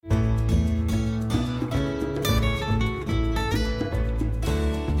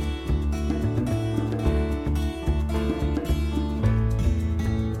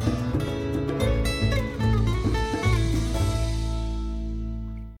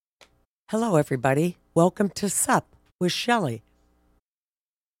Hello, everybody. Welcome to Sup with Shelley.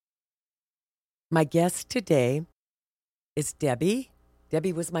 My guest today is Debbie.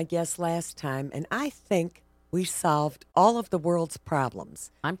 Debbie was my guest last time, and I think we solved all of the world's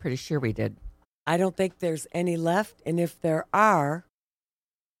problems. I'm pretty sure we did. I don't think there's any left, and if there are,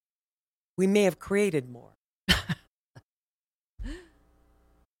 we may have created more.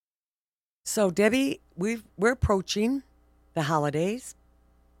 So, Debbie, we're approaching the holidays.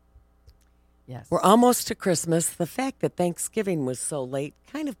 Yes. We're almost to Christmas. The fact that Thanksgiving was so late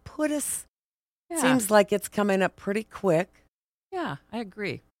kind of put us, seems like it's coming up pretty quick. Yeah, I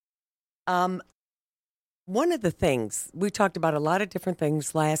agree. One of the things, we talked about a lot of different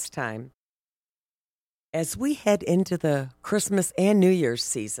things last time. As we head into the Christmas and New Year's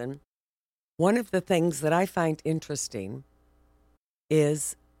season, one of the things that I find interesting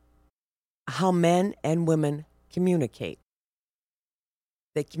is how men and women communicate.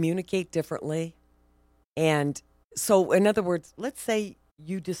 They communicate differently. And so, in other words, let's say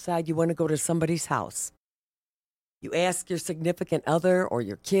you decide you want to go to somebody's house. You ask your significant other or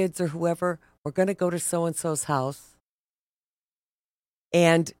your kids or whoever, we're going to go to so-and-so's house.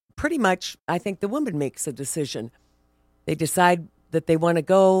 And pretty much, I think the woman makes a decision. They decide that they want to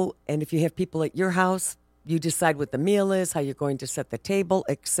go, and if you have people at your house, you decide what the meal is, how you're going to set the table,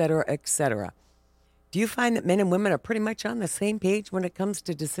 et cetera, et cetera. Do you find that men and women are pretty much on the same page when it comes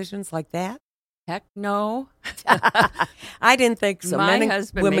to decisions like that? Heck no. I didn't think so. My Men and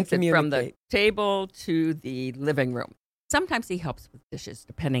husband women makes it from the communicate. table to the living room. Sometimes he helps with dishes,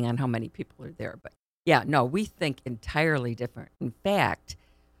 depending on how many people are there. But yeah, no, we think entirely different. In fact,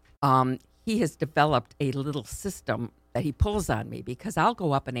 he has developed a little system that he pulls on me because I'll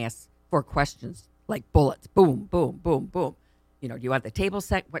go up and ask 4 questions like bullets. Boom, boom, boom, boom. You know, do you want the table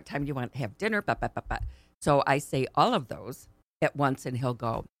set? What time do you want to have dinner? Bah, bah, bah, bah. So I say all of those at once, and he'll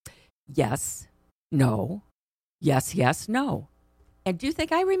go, yes, no, yes, yes, no. And do you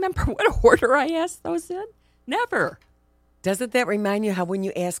think I remember what order I asked those in? Never. Doesn't that remind you how when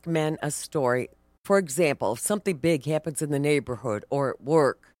you ask men a story, for example, if something big happens in the neighborhood or at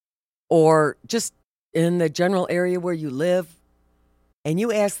work or just in the general area where you live, and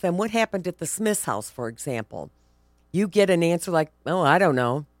you ask them what happened at the Smith's house, for example, you get an answer like, oh, I don't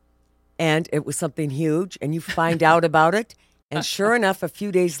know. And it was something huge, and you find out about it. And sure enough, a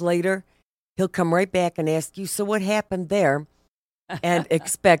few days later, he'll come right back and ask you, so what happened there? And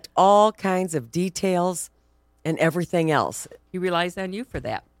expect all kinds of details and everything else. He relies on you for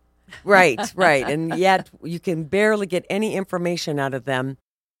that. Right. And yet you can barely get any information out of them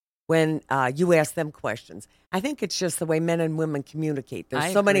when you ask them questions. I think it's just the way men and women communicate. There's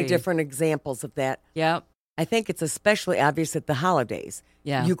I so many agree. different examples of that. Yep. I think it's especially obvious at the holidays.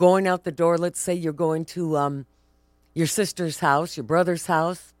 Yeah. You're going out the door. Let's say you're going to your sister's house, your brother's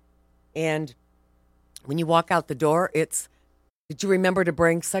house. And when you walk out the door, it's, did you remember to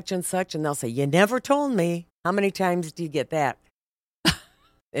bring such and such? And they'll say, you never told me. How many times do you get that?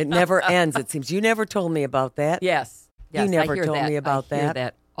 It never ends, it seems. You never told me about that. Yes. You never I hear told that. me about I hear that.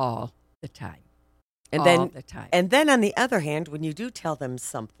 that all the time. And all the time. And then on the other hand, when you do tell them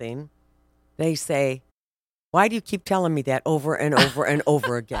something, they say, why do you keep telling me that over and over and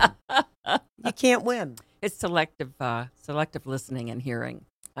over again? You can't win. It's selective listening and hearing.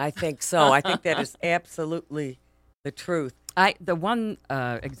 I think so. I think that is absolutely the truth. The one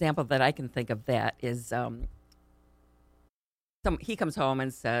example that I can think of that is he comes home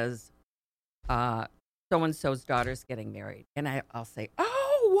and says, so-and-so's daughter's getting married. And I'll say,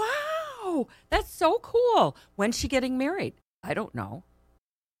 oh, wow, that's so cool. When's she getting married? I don't know.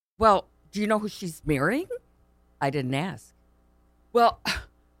 Well, do you know who she's marrying? I didn't ask. Well,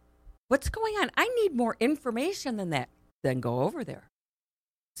 what's going on? I need more information than that. Then go over there.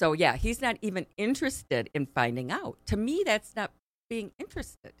 So, yeah, he's not even interested in finding out. To me, that's not being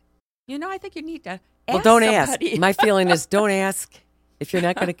interested. You know, I think you need to ask Well, don't somebody. ask. My feeling is don't ask if you're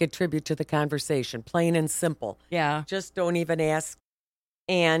not going to contribute to the conversation. Plain and simple. Yeah. Just don't even ask,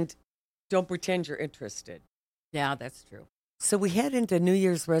 and don't pretend you're interested. Yeah, that's true. So we head into New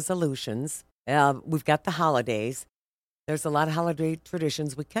Year's resolutions. We've got the holidays. There's a lot of holiday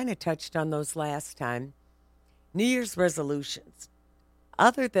traditions. We kind of touched on those last time. New Year's resolutions.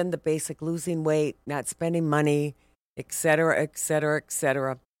 Other than the basic losing weight, not spending money, et cetera, et cetera, et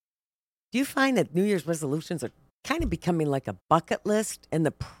cetera, do you find that New Year's resolutions are kind of becoming like a bucket list and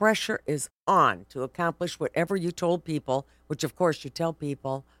the pressure is on to accomplish whatever you told people, which of course you tell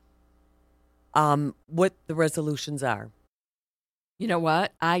people, what the resolutions are? You know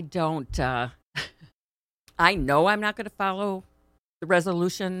what? I don't, I know I'm not going to follow the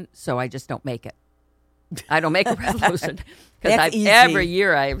resolution, so I just don't make it. I don't make a resolution That's because easy. every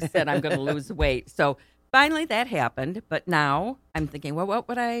year I've said I'm going to lose weight. So finally that happened. But now I'm thinking, well, what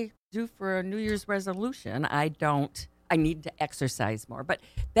would I do for a New Year's resolution? I need to exercise more. But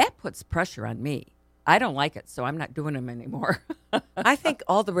that puts pressure on me. I don't like it, so I'm not doing them anymore. I think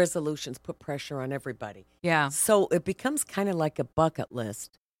all the resolutions put pressure on everybody. Yeah. So it becomes kind of like a bucket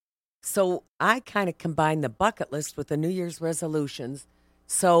list. So I kind of combine the bucket list with the New Year's resolutions.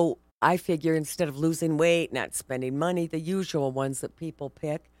 So I figure instead of losing weight, not spending money, the usual ones that people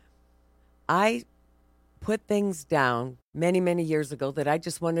pick, I put things down many, many years ago that I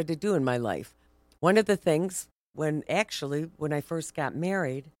just wanted to do in my life. One of the things when I first got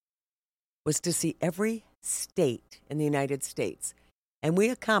married was to see every state in the United States. And we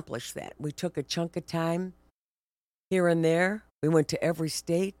accomplished that. We took a chunk of time here and there. We went to every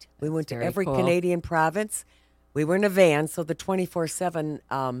state. We went to every cool. Canadian province. We were in a van, so the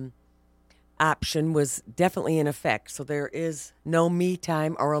 24/7 option was definitely in effect. So there is no me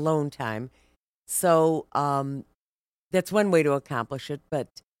time or alone time. So that's one way to accomplish it.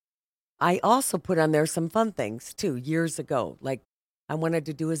 But I also put on there some fun things, too, years ago. Like I wanted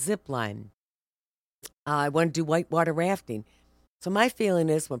to do a zip line. I wanted to do whitewater rafting. So my feeling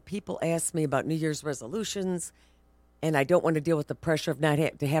is when people ask me about New Year's resolutions and I don't want to deal with the pressure of not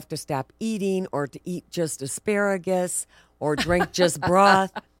to have to stop eating or to eat just asparagus or drink just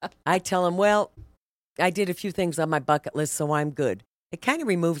broth, I tell them, well, I did a few things on my bucket list, so I'm good. It kind of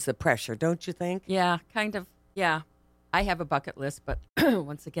removes the pressure, don't you think? Yeah, kind of. Yeah. I have a bucket list, but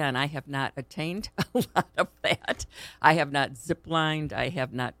once again, I have not attained a lot of that. I have not ziplined. I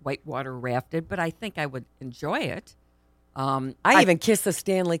have not whitewater rafted, but I think I would enjoy it. I even kissed the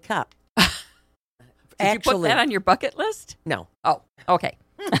Stanley Cup. Did you put that on your bucket list? No. Oh, okay.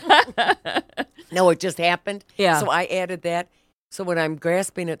 No, it just happened. Yeah. So I added that. So when I'm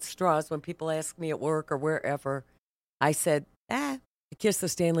grasping at straws, when people ask me at work or wherever, I said, kiss the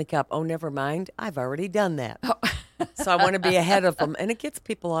Stanley Cup. Oh, never mind. I've already done that. Oh. So I want to be ahead of them. And it gets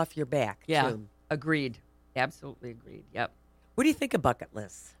people off your back, Yeah, too. agreed. Absolutely agreed. Yep. What do you think of bucket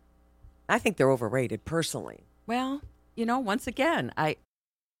lists? I think they're overrated, personally. Well, once again, I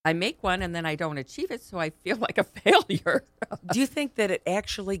make one and then I don't achieve it, so I feel like a failure. Do you think that it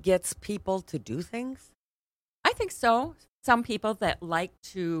actually gets people to do things? I think so. Some people that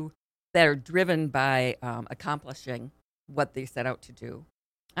are driven by accomplishing what they set out to do.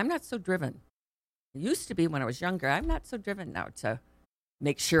 I'm not so driven. It used to be when I was younger. I'm not so driven now to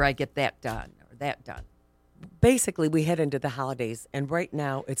make sure I get that done or that done. Basically, we head into the holidays, and right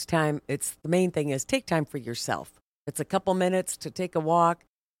now it's time. The main thing is take time for yourself. It's a couple minutes to take a walk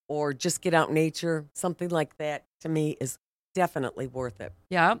or just get out in nature. Something like that, to me, is definitely worth it.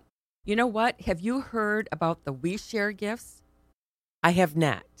 Yeah. You know what? Have you heard about the We Share gifts? I have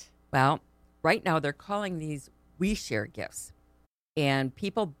not. Well, right now they're calling these We Share gifts, and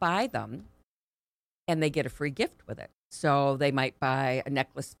people buy them and they get a free gift with it. So they might buy a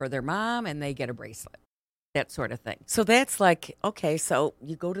necklace for their mom and they get a bracelet, that sort of thing. So that's like, okay, so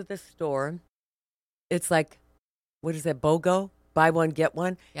you go to the store. It's like, what is that, BOGO? Buy one, get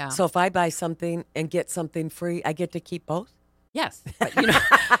one? Yeah. So if I buy something and get something free, I get to keep both? Yes. But,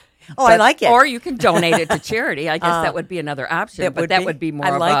 I like it. Or you can donate it to charity. I guess that would be another option, but that would be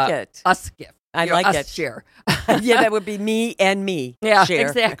more of a us gift. I like us it. Share. Yeah, that would be me and me. Yeah, share.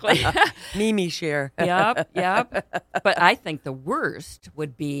 exactly. me share. Yep. But I think the worst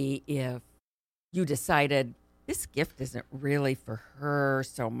would be if you decided this gift isn't really for her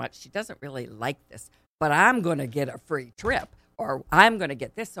so much. She doesn't really like this, but I'm going to get a free trip or I'm going to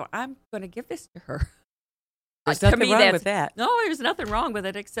get this, so I'm going to give this to her. There's nothing wrong with that. No, there's nothing wrong with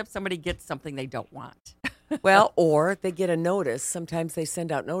it except somebody gets something they don't want. Well, or they get a notice. Sometimes they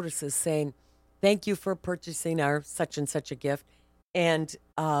send out notices saying, thank you for purchasing our such and such a gift. And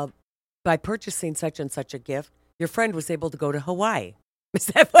by purchasing such and such a gift, your friend was able to go to Hawaii. Is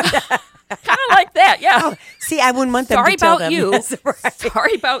that what? Kind of like that, yeah. Oh, see, I wouldn't want them Sorry to tell about them. you. Yes, right.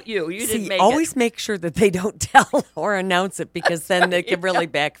 Sorry about you. You didn't make always it. make sure that they don't tell or announce it because then right, it can really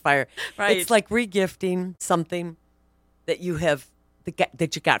backfire. Right. It's like regifting something that you have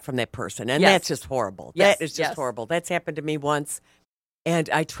that you got from that person, and Yes. that's just horrible. Yes, That is just yes. horrible. That's happened to me once, and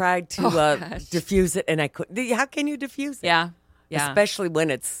I tried to diffuse it, and I couldn't. How can you diffuse it? Yeah. Especially when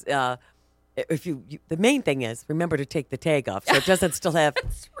it's if you the main thing is remember to take the tag off so it doesn't still have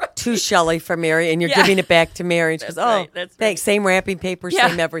to Shelley for Mary, and you're giving it back to Mary. And she goes, right, "Oh, that's thanks. right. Same wrapping paper, Yeah.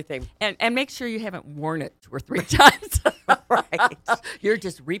 same everything." And make sure you haven't worn it 2 or 3 times. Right. You're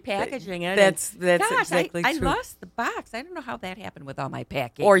just repackaging it. That's Gosh, exactly I true. lost the box. I don't know how that happened with all my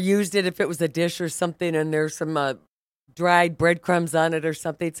packing. Or used it if it was a dish or something, and there's some dried breadcrumbs on it or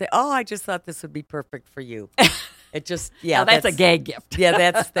something. He'd say, "Oh, I just thought this would be perfect for you." It just, yeah. Now, that's a gag gift.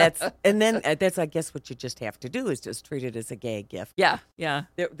 Yeah, that's, and then that's, I guess, what you just have to do is just treat it as a gag gift. Yeah, yeah.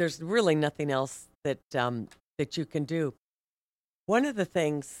 There's really nothing else that you can do. One of the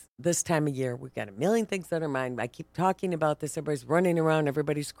things this time of year, we've got a million things on our mind. I keep talking about this. Everybody's running around.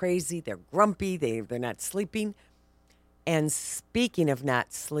 Everybody's crazy. They're grumpy. They're not sleeping. And speaking of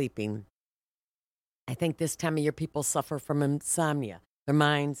not sleeping, I think this time of year people suffer from insomnia. Their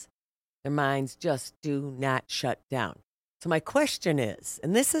minds just do not shut down. So my question is,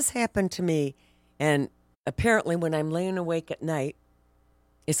 and this has happened to me, and apparently when I'm laying awake at night,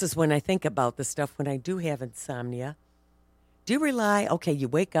 this is when I think about the stuff when I do have insomnia. Do you rely, okay, you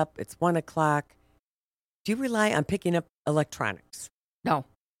wake up, it's 1 o'clock. Do you rely on picking up electronics? No.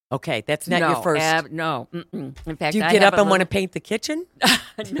 Okay, that's not your first. No. Mm-mm. In fact, Do you get up and want to paint the kitchen?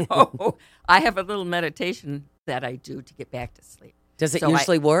 No. I have a little meditation that I do to get back to sleep. Does it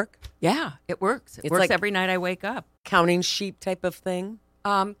usually work? Yeah, it works. It works like every night I wake up. Counting sheep type of thing?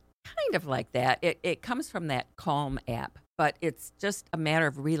 Kind of like that. It comes from that Calm app, but it's just a matter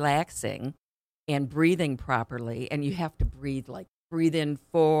of relaxing and breathing properly. And you have to breathe in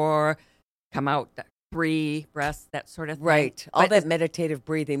 4, come out 3 breaths, that sort of thing. Right. All that meditative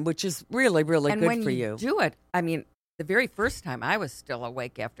breathing, which is really, really good for you. And when you do it, I mean, the very first time I was still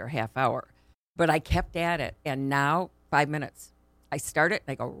awake after a half hour, but I kept at it. And now 5 minutes. I start it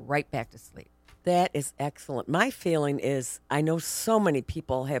and I go right back to sleep. That is excellent. My feeling is I know so many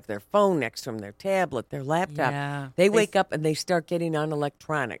people have their phone next to them, their tablet, their laptop. Yeah. They wake up and they start getting on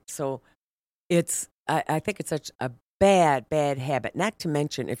electronics. So I think it's such a bad habit. Not to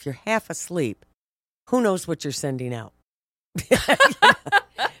mention, if you're half asleep, who knows what you're sending out?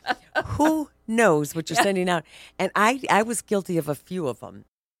 Who knows what you're sending out? And I was guilty of a few of them.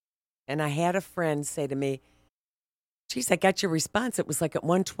 And I had a friend say to me, "Geez, I got your response. It was like at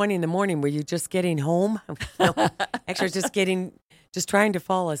 1:20 in the morning. Were you just getting home?" No, actually, I was just trying to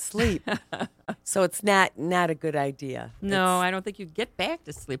fall asleep. So it's not a good idea. No, I don't think you get back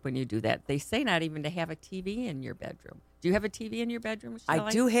to sleep when you do that. They say not even to have a TV in your bedroom. Do you have a TV in your bedroom, Shelley? I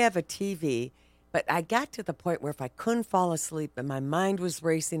do have a TV, but I got to the point where if I couldn't fall asleep and my mind was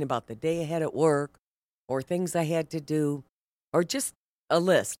racing about the day ahead at work or things I had to do or just a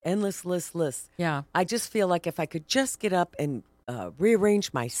list, endless list. Yeah. I just feel like if I could just get up and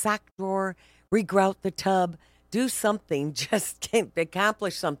rearrange my sock drawer, regrout the tub, do something, just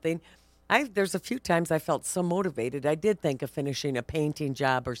accomplish something. There's a few times I felt so motivated. I did think of finishing a painting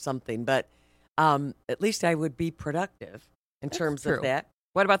job or something, but at least I would be productive in terms of that.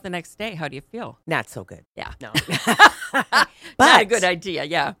 What about the next day? How do you feel? Not so good. Yeah. No. Not a good idea,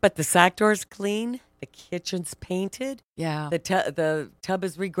 yeah. But the sock drawer's clean. The kitchen's painted. Yeah. The tub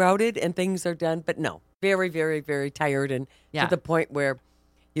is regrouted and things are done. But no, very, very, very tired and to the point where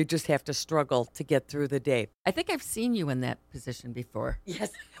you just have to struggle to get through the day. I think I've seen you in that position before.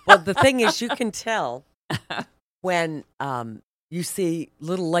 Yes. Well, the thing is, you can tell when you see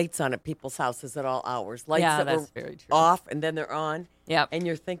little lights on at people's houses at all hours. Lights that that's were very true. off and then they're on. Yep. And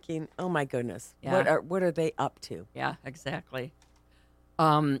you're thinking, oh, my goodness, Yeah. what are they up to? Yeah, exactly.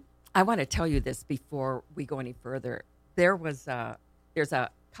 I want to tell you this before we go any further. There's a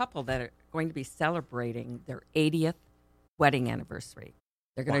couple that are going to be celebrating their 80th wedding anniversary.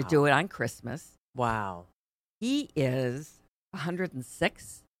 They're going to do it on Christmas. Wow. He is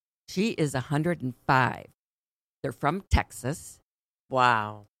 106. She is 105. They're from Texas.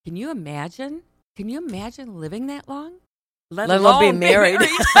 Wow. Can you imagine? Can you imagine living that long? Let alone be married.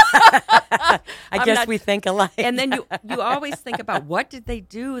 I guess we think alike. And then you always think about what did they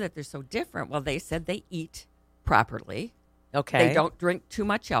do that they're so different? Well, they said they eat properly. Okay. They don't drink too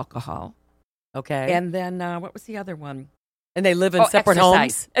much alcohol. Okay. And then what was the other one? And they live in separate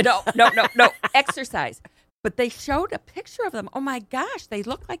exercise. homes? No. Exercise. But they showed a picture of them. Oh, my gosh. They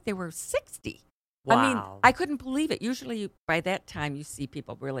looked like they were 60. Wow. I mean, I couldn't believe it. Usually by that time you see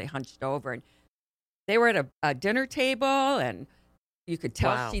people really hunched over. And they were at a dinner table, and you could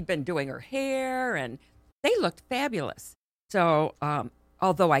tell she'd been doing her hair, and they looked fabulous. So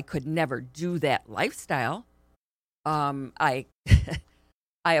although I could never do that lifestyle, I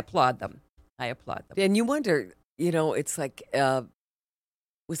applaud them. And you wonder, it's like,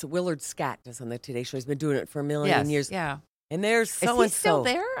 was it Willard Scott does on the Today Show? He's been doing it for a million years. Yeah. And there's so-and-so. Is he still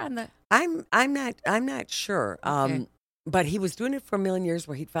there on the? I'm not sure. Okay. But he was doing it for a million years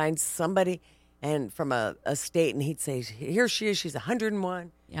where he'd find somebody and from a state and he'd say, here she is, she's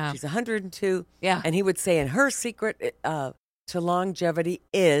 101. Yeah. She's 102. Yeah. And he would say, and her secret to longevity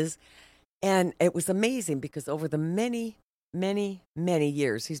is, and it was amazing because over the many, many, many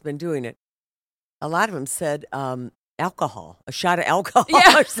years he's been doing it, a lot of them said alcohol, a shot of alcohol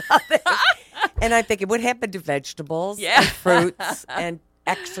Yeah. or something. And I'm thinking, what happened to vegetables and fruits and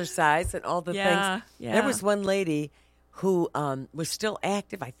exercise and all the things? Yeah. There was one lady who was still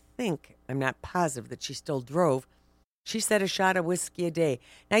active. I think, I'm not positive that she still drove. She said a shot of whiskey a day.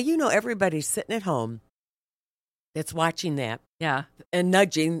 Now, everybody's sitting at home that's watching that Yeah. and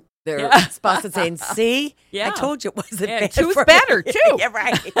nudging their Yeah. spouse and saying, see, Yeah. I told you it wasn't Yeah, bad two's for better, you." too. Yeah,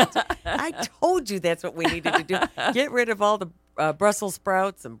 right. I told you that's what we needed to do. Get rid of all the Brussels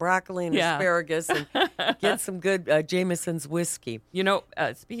sprouts and broccoli and Yeah. asparagus and get some good Jameson's whiskey.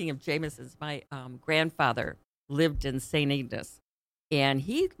 Speaking of Jameson's, my grandfather lived in St. Ignace, and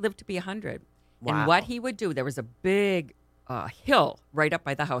he lived to be 100. Wow. And what he would do, there was a big hill right up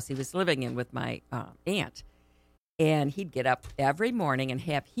by the house he was living in with my aunt. And he'd get up every morning and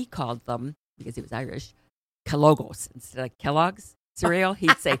he called them, because he was Irish, Kellogg's instead of Kellogg's cereal.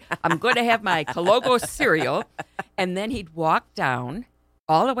 He'd say, I'm going to have my Kellogg's cereal. And then he'd walk down,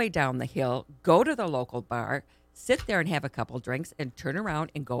 all the way down the hill, go to the local bar, sit there and have a couple drinks, and turn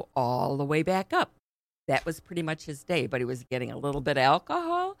around and go all the way back up. That was pretty much his day, but he was getting a little bit of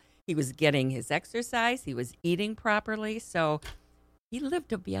alcohol. He was getting his exercise. He was eating properly. So he lived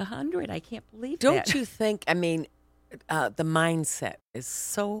to be 100. I can't believe that. Don't you think, the mindset is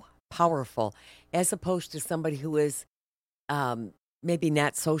so powerful as opposed to somebody who is maybe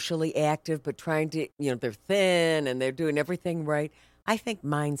not socially active, but trying to, they're thin and they're doing everything right. I think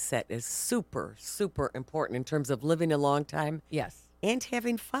mindset is super, super important in terms of living a long time. Yes. And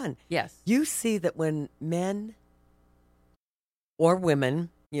having fun. Yes. You see that when men or women,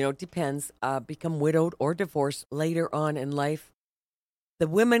 depends, become widowed or divorced later on in life, the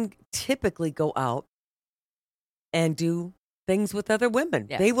women typically go out and do things with other women.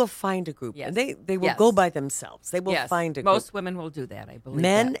 Yes. They will find a group. Yes. And they will Yes. go by themselves. They will Yes. find a Most group. women will do that, I believe.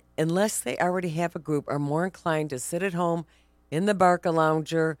 Men, that. unless they already have a group, are more inclined to sit at home in the Barca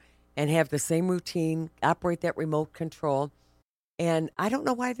Lounger and have the same routine, operate that remote control. And I don't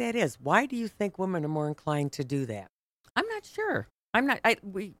know why that is. Why do you think women are more inclined to do that? I'm not sure. I'm not.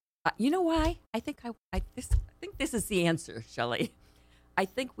 You know why? I think this is the answer, Shelley. I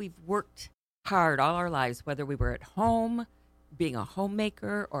think we've worked hard all our lives, whether we were at home, being a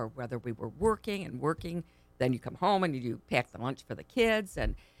homemaker, or whether we were working. Then you come home and you pack the lunch for the kids,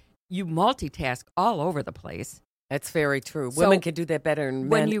 and you multitask all over the place. That's very true. So Women can do that better than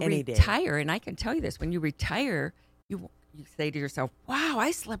When men you any day. retire, and I can tell you this, when you retire, you say to yourself, wow,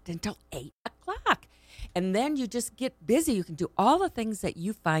 I slept until 8 o'clock. And then you just get busy. You can do all the things that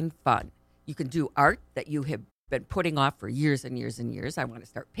you find fun. You can do art that you have been putting off for years and years and years. I want to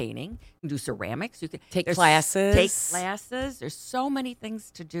start painting. You can do ceramics. You can Take there's- classes. Take classes. There's so many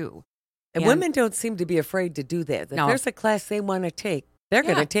things to do. And women don't seem to be afraid to do that. If No. there's a class they want to take, they're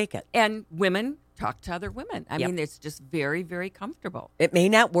going to take it. And women talk to other women. I Yep. mean, it's just very, very comfortable. It may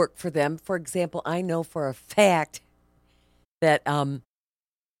not work for them. For example, I know for a fact that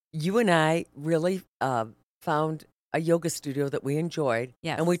you and I really found a yoga studio that we enjoyed.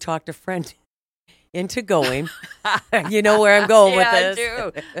 Yes. And we talked a friend into going. You know where I'm going with Yeah,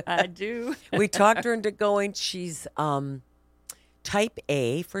 this. I do. We talked her into going. She's type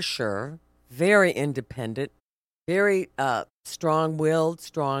A for sure, very independent, very strong-willed,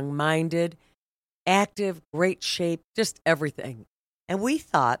 strong-minded, active, great shape, just everything. And we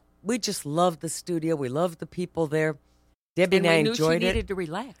thought, we just loved the studio. We loved the people there. Debbie and I we knew enjoyed she it. needed to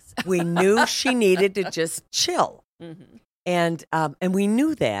relax. We knew she needed to just chill. Mm-hmm. And we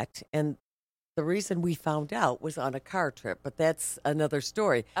knew that. And the reason we found out was on a car trip, but that's another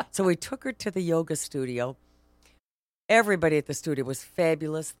story. So we took her to the yoga studio. Everybody at the studio was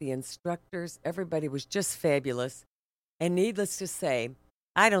fabulous. The instructors, everybody was just fabulous. And needless to say,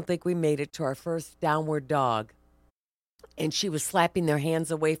 I don't think we made it to our first downward dog. And she was slapping their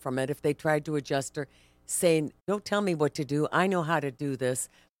hands away from it if they tried to adjust her, saying, don't tell me what to do. I know how to do this.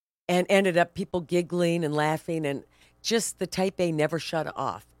 And ended up people giggling and laughing, and just the type A never shut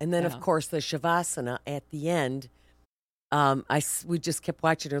off. And then, Yeah. of course, the Shavasana at the end, we just kept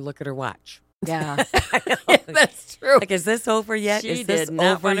watching her look at her watch. Yeah. I know. Yeah, that's true. Like, is this over yet? She Is this did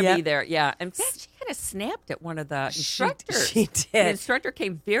not over want to yet? be there. Yeah. In fact, she kind of snapped at one of the instructors. She The did. instructor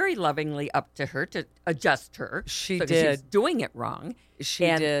came very lovingly up to her to adjust her. She because She was did. doing it wrong. She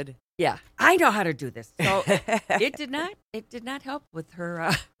And- did. Yeah. I know how to do this. So it did not help with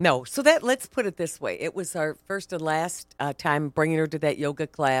her. No. So let's put it this way. It was our first and last time bringing her to that yoga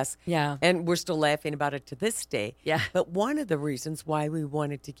class. Yeah. And we're still laughing about it to this day. Yeah. But one of the reasons why we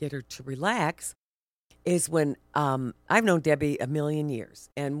wanted to get her to relax is when I've known Debbie a million years.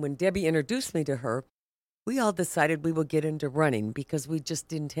 And when Debbie introduced me to her, we all decided we would get into running because we just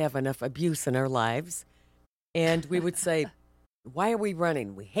didn't have enough abuse in our lives. And we would say, why are we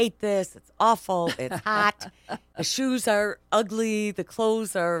running? We hate this. It's awful. It's hot. The shoes are ugly. The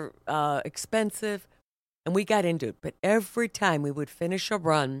clothes are expensive. And we got into it. But every time we would finish a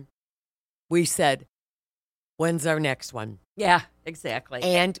run, we said, when's our next one? Yeah, exactly.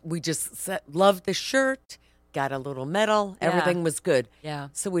 And we just loved the shirt, got a little medal. Yeah. Everything was good. Yeah.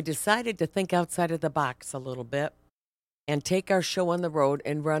 So we decided to think outside of the box a little bit and take our show on the road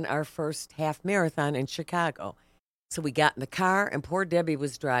and run our first half marathon in Chicago. So we got in the car, and poor Debbie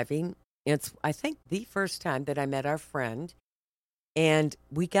was driving. It's, I think, the first time that I met our friend. And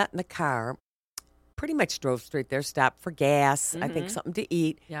we got in the car, pretty much drove straight there, stopped for gas, I think something to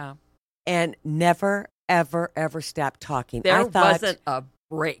eat, Yeah. and never, ever, ever stopped talking. There I thought wasn't a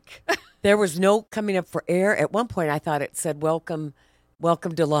break. there was no coming up for air. At one point, I thought it said, welcome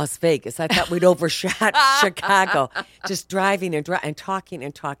to Las Vegas. I thought we'd overshot Chicago, just driving and talking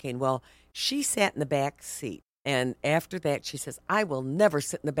and talking. Well, she sat in the back seat. And after that, she says, I will never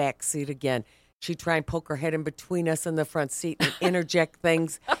sit in the back seat again. She'd try and poke her head in between us in the front seat and interject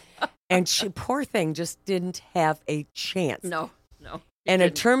things. And she, poor thing, just didn't have a chance. No. And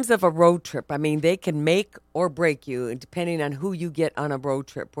in terms of a road trip, I mean, they can make or break you, and depending on who you get on a road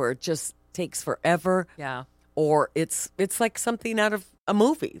trip, where it just takes forever. Yeah. Or it's like something out of a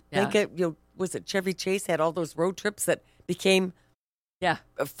movie. Yeah. Think it, was it Chevy Chase had all those road trips that became Yeah.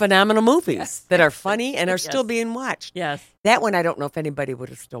 phenomenal movies Yes. that are funny and are Yes. still being watched. Yes. That one, I don't know if anybody would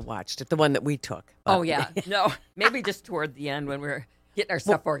have still watched it, the one that we took. But Oh, yeah. No, maybe just toward the end when we were getting our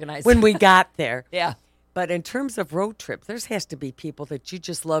stuff organized. when we got there. Yeah. But in terms of road trips, there has to be people that you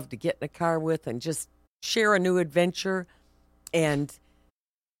just love to get in a car with and just share a new adventure and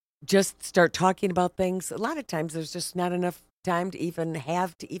just start talking about things. A lot of times there's just not enough time to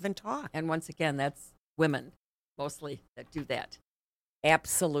even talk. And once again, that's women mostly that do that.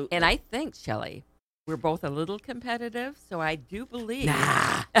 Absolutely. And I think, Shelley, we're both a little competitive, so I do believe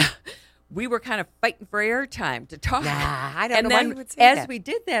Nah. we were kind of fighting for airtime to talk. Nah, I don't and know why then you would say as that. we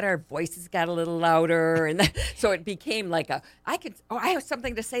did that, our voices got a little louder, and so it became like I have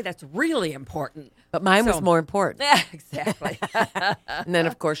something to say that's really important. But mine was So- more important. Yeah, exactly. And then,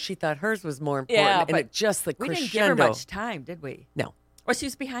 of course, she thought hers was more important. Yeah, and but it just the we crescendo. didn't give her much time, did we? No. Well, she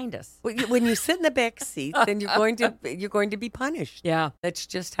was behind us. When you sit in the back seat, then you're going to be punished. Yeah. That's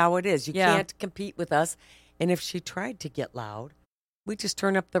just how it is. You Yeah. can't compete with us. And if she tried to get loud, we just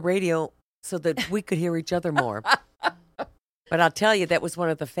turn up the radio so that we could hear each other more. But I'll tell you, that was one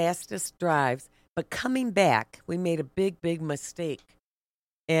of the fastest drives. But coming back, we made a big, big mistake.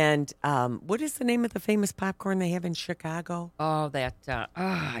 And what is the name of the famous popcorn they have in Chicago? Oh, that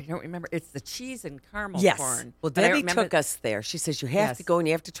I don't remember. It's the cheese and caramel Yes. corn. Well, But I Debbie remember- took us there. She says, you have Yes. to go and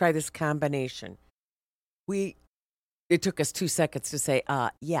you have to try this combination. It took us 2 seconds to say,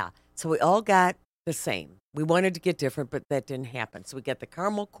 yeah. So we all got the same. We wanted to get different, but that didn't happen. So we got the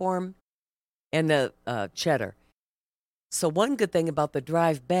caramel corn and the cheddar. So one good thing about the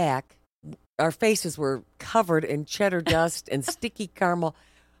drive back, our faces were covered in cheddar dust and sticky caramel.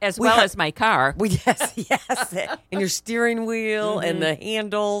 as we well ha- as my car. Well, yes. And your steering wheel and the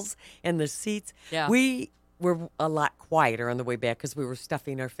handles and the seats. Yeah. We were a lot quieter on the way back because we were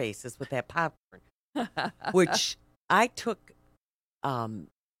stuffing our faces with that popcorn, which I took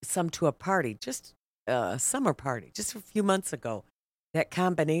some to a party, just a summer party, just a few months ago. That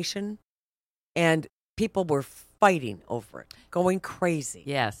combination, and people were fighting over it, going crazy.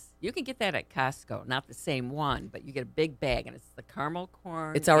 Yes. You can get that at Costco. Not the same one, but you get a big bag, and it's the caramel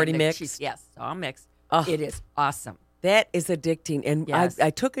corn. It's already and the mixed? cheese. Yes, all mixed. Oh. It is awesome. That is addicting. And Yes. I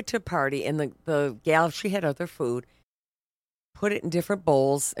took it to a party, and the gal, she had other food, put it in different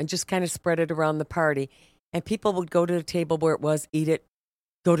bowls, and just kind of spread it around the party. And people would go to the table where it was, eat it,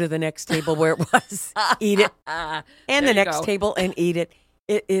 go to the next table where it was, eat it, and There the you next go. table and eat it.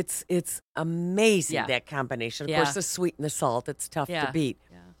 It's amazing, Yeah. that combination. Of Yeah. course, the sweet and the salt, it's tough Yeah. to beat.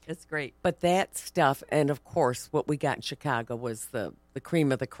 Yeah, it's great. But that stuff, and of course, what we got in Chicago was the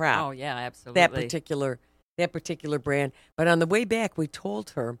cream of the crop. Oh, yeah, absolutely. That particular brand. But on the way back, we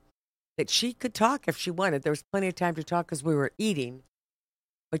told her that she could talk if she wanted. There was plenty of time to talk because we were eating,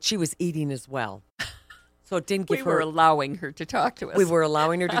 but she was eating as well. So it didn't give We were her. allowing her to talk to us. We were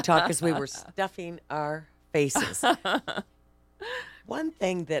allowing her to talk because we were stuffing our faces. One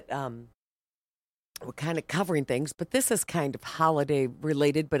thing that we're kind of covering things, but this is kind of holiday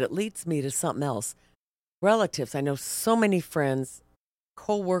related, but it leads me to something else. Relatives. I know so many friends,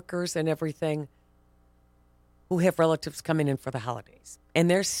 co-workers and everything who have relatives coming in for the holidays, and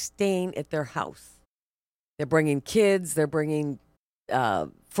they're staying at their house. They're bringing kids, they're bringing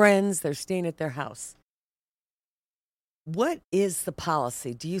friends, they're staying at their house. what is the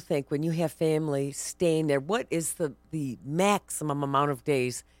policy, do you think, when you have family staying there? What is the maximum amount of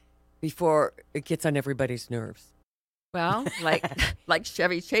days before it gets on everybody's nerves? Well, like like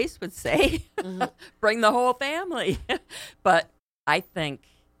Chevy Chase would say, Mhm. bring the whole family. But I think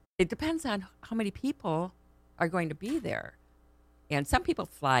it depends on how many people are going to be there. And some people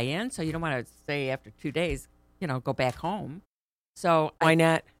fly in, so you don't want to stay after 2 days, go back home. So Why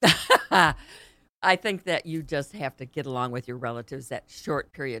not? I think that you just have to get along with your relatives that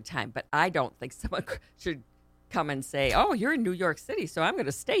short period of time. But I don't think someone should come and say, "Oh, you're in New York City, so I'm going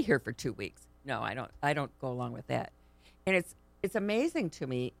to stay here for 2 weeks." No, I don't. I don't go along with that. And it's amazing to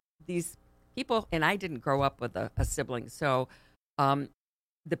me, these people. And I didn't grow up with a sibling, so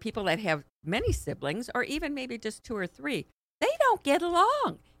the people that have many siblings, or even maybe just 2 or 3, they don't get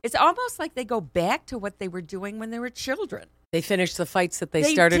along. It's almost like they go back to what they were doing when they were children. They finished the fights that they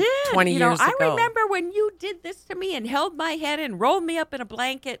They started did. 20 years ago. I remember when you did this to me and held my head and rolled me up in a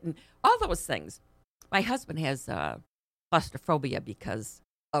blanket and all those things. My husband has claustrophobia because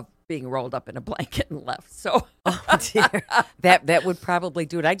of being rolled up in a blanket and left. So, Oh, dear. That would probably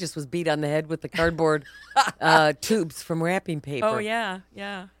do it. I just was beat on the head with the cardboard tubes from wrapping paper. oh yeah,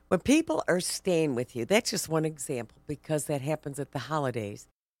 yeah. When people are staying with you, that's just one example because that happens at the holidays.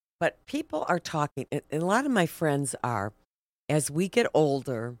 But people are talking, and a lot of my friends are, as we get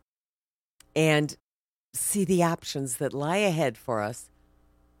older and see the options that lie ahead for us,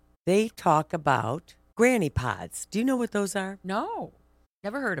 they talk about granny pods. Do you know what those are? No,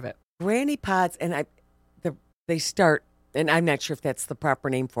 never heard of it. Granny pods, and they start, and I'm not sure if that's the proper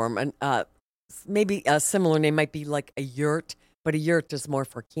name for them. And maybe a similar name might be like a yurt, but a yurt is more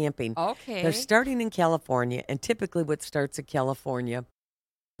for camping. Okay. They're starting in California, and typically what starts in California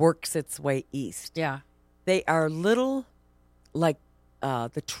works its way east. Yeah. They are little, like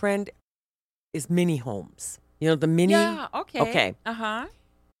the trend is mini homes. You know, the mini. Yeah. Okay. Okay. Uh-huh.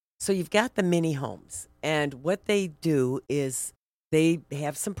 So you've got the mini homes, and what they do is they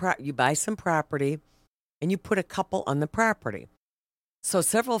have you buy some property, and you put a couple on the property. So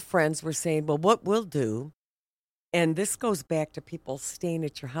several friends were saying, well, what we'll do, and this goes back to people staying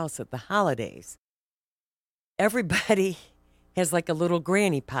at your house at the holidays. Everybody has like a little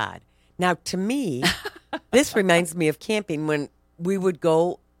granny pod. Now, to me, this reminds me of camping when we would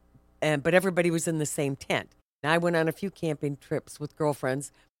go, but everybody was in the same tent. Now, I went on a few camping trips with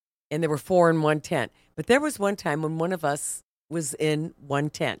girlfriends, and there were 4 in one tent. But there was one time when one of us was in one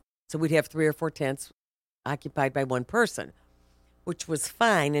tent. So we'd have 3 or 4 tents occupied by one person, which was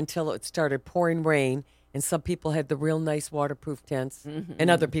fine until it started pouring rain, and some people had the real nice waterproof tents, and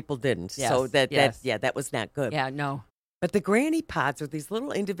other people didn't. Yes, So yes. that was not good. Yeah. No. But the granny pods are these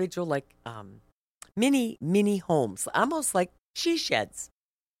little individual, like mini homes, almost like she sheds.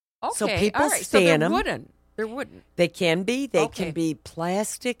 Okay. So people all right. stay so in they're 'em. wooden. They're wooden. They can be. They Okay. can be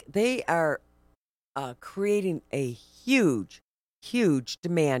plastic. They are creating a huge, huge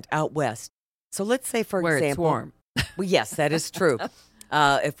demand out west. So let's say, for Where example, it's warm. Well, yes, that is true.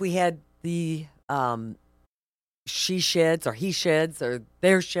 If we had the she sheds or he sheds or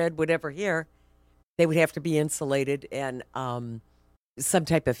their shed, whatever here, they would have to be insulated and some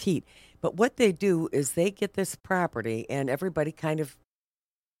type of heat. But what they do is they get this property, and everybody kind of,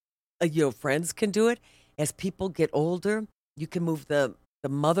 friends can do it. As people get older, you can move the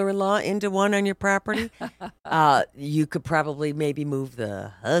mother-in-law into one on your property. You could probably maybe move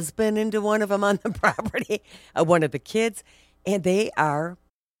the husband into one of them on the property, one of the kids. And they are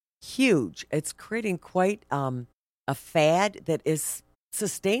huge. It's creating quite a fad that is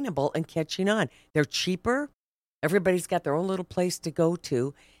sustainable and catching on. They're cheaper. Everybody's got their own little place to go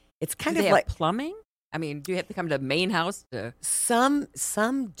to. It's kind Do of they like have plumbing? I mean, do you have to come to the main house to? some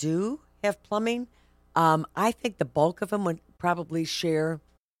do have plumbing. I think the bulk of them would probably share.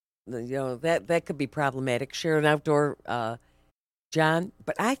 That could be problematic. Share an outdoor, John.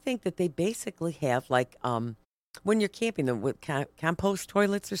 But I think that they basically have like when you're camping them with compost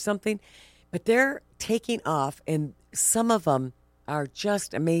toilets or something. But they're taking off, and some of them are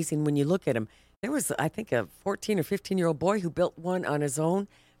just amazing when you look at them. There was, I think, a 14 or 15-year-old boy who built one on his own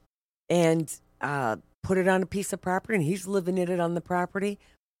and put it on a piece of property, and he's living in it on the property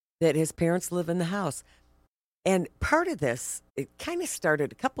that his parents live in the house. And part of this, it kind of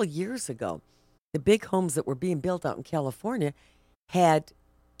started a couple of years ago. The big homes that were being built out in California had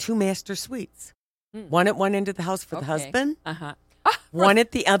 2 master suites. One at one end of the house for the husband, Uh-huh. one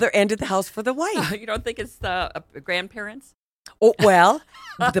at the other end of the house for the wife. You don't think it's the grandparents? Oh, well,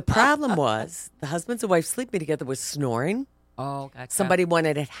 the problem was the husband and wife sleeping together was snoring. Oh, gotcha. Somebody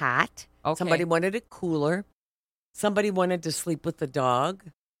wanted it hot. Okay. Somebody wanted it cooler. Somebody wanted to sleep with the dog.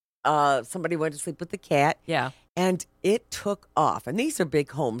 Somebody wanted to sleep with the cat. Yeah. And it took off. And these are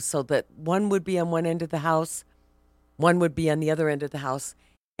big homes, so that one would be on one end of the house, one would be on the other end of the house.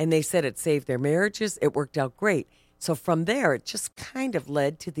 And they said it saved their marriages. It worked out great. So from there, it just kind of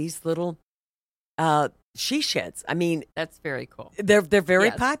led to these little she sheds. I mean, That's very cool. they're very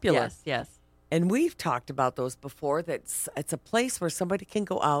Yes, popular. Yes, yes. And we've talked about those before. That it's a place where somebody can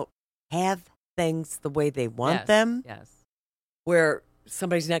go out, have things the way they want Yes, them, Yes. where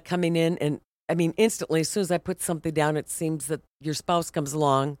somebody's not coming in. And I mean, instantly, as soon as I put something down, it seems that your spouse comes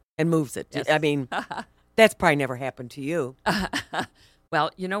along and moves it. Yes. I mean, that's probably never happened to you.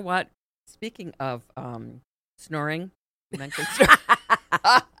 Well, you know what? Speaking of snoring, you mentioned snoring.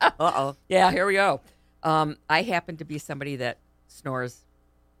 Uh-oh. Yeah, here we go. I happen to be somebody that snores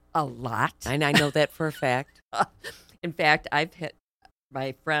a lot. And I know that for a fact. In fact, I've hit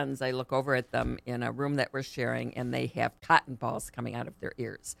my friends. I look over at them in a room that we're sharing, and they have cotton balls coming out of their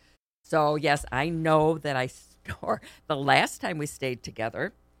ears. So, yes, I know that I snore. The last time we stayed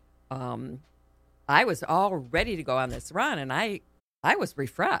together, I was all ready to go on this run, and I was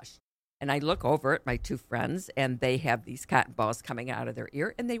refreshed. And I look over at my two friends, and they have these cotton balls coming out of their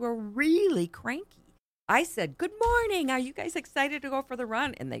ear, and they were really cranky. I said, "Good morning. Are you guys excited to go for the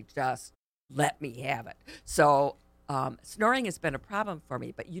run?" And they just let me have it. So snoring has been a problem for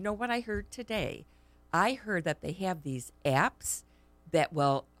me. But you know what I heard today? I heard that they have these apps that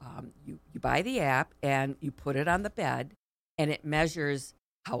will, you buy the app, and you put it on the bed, and it measures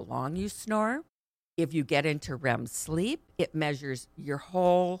how long you snore. If you get into REM sleep, it measures your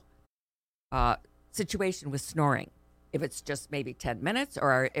whole situation with snoring. If it's just maybe 10 minutes,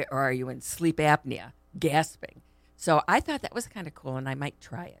 or are you in sleep apnea, gasping? So I thought that was kind of cool, and I might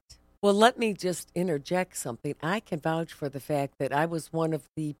try it. Well, let me just interject something. I can vouch for the fact that I was one of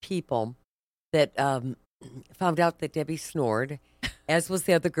the people that found out that Debbie snored, as was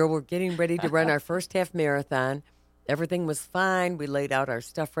the other girl. We're getting ready to run our first half marathon. Everything was fine. We laid out our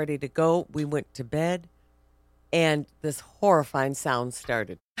stuff ready to go. We went to bed, and this horrifying sound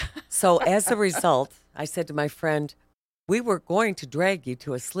started. So as a result, I said to my friend, we were going to drag you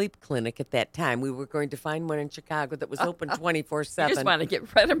to a sleep clinic at that time. We were going to find one in Chicago that was open 24/7. You just want to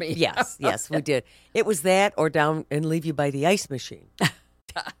get rid of me. Yes, we did. It was that, or down and leave you by the ice machine,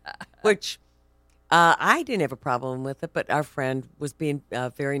 which I didn't have a problem with it, but our friend was being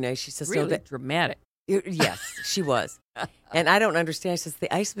very nice. She says, Really dramatic. Yes, she was. And I don't understand. She says,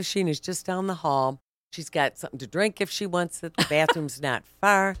 the ice machine is just down the hall. She's got something to drink if she wants it. The bathroom's not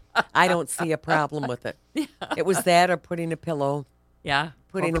far. I don't see a problem with it. Yeah. It was that, or putting a pillow over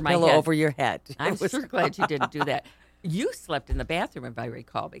my pillow head. over your head. I'm sure glad you didn't do that. You slept in the bathroom, if I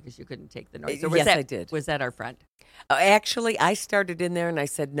recall, because you couldn't take the noise. Or was Yes, that, I did. Was that our friend? Actually, I started in there and I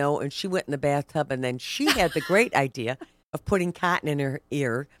said no, and she went in the bathtub, and then she had the great idea of putting cotton in her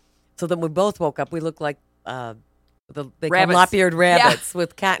ear, so that when we both woke up, we looked like they call Rabbits. lop-eared rabbits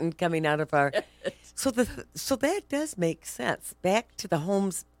with cotton coming out of our. So that does make sense. Back to the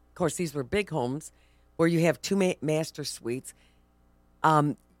homes. Of course, these were big homes where you have two master suites.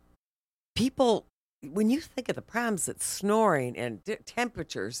 People, when you think of the problems that snoring and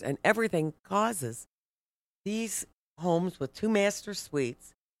temperatures and everything causes, these homes with two master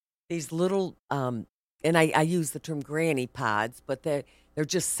suites, these little, and I use the term granny pods, but they're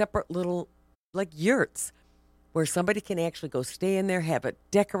just separate little, like yurts, where somebody can actually go stay in there, have it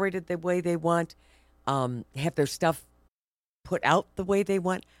decorated the way they want, have their stuff put out the way they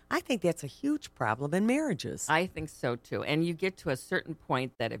want. I think that's a huge problem in marriages. I think so, too. And you get to a certain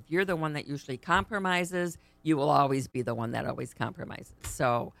point that if you're the one that usually compromises, you will always be the one that always compromises.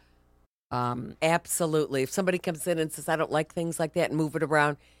 So, absolutely. If somebody comes in and says, I don't like things like that, and move it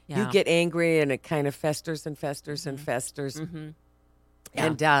around, yeah. you get angry, and it kind of festers and festers and festers. Mm-hmm.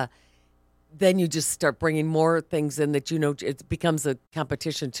 And then you just start bringing more things in that, it becomes a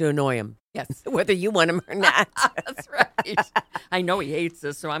competition to annoy him. Yes. Whether you want him or not. That's right. I know he hates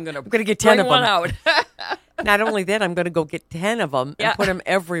this, so I'm going to get 10 of one them out. Not only that, I'm going to go get 10 of them and put them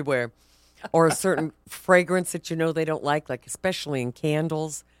everywhere. Or a certain fragrance that they don't like especially in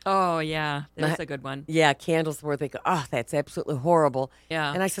candles. Oh, yeah. That's a good one. Yeah, candles where they go, oh, that's absolutely horrible.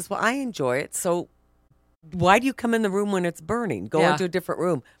 Yeah. And I says, well, I enjoy it. So why do you come in the room when it's burning? Go into a different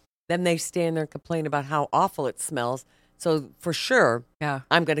room. Then they stand there and complain about how awful it smells. So for sure,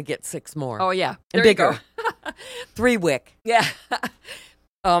 I'm going to get 6 more. Oh, yeah. And bigger. 3 wick. Yeah.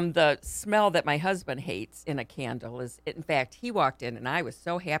 The smell that my husband hates in a candle is, in fact, he walked in and I was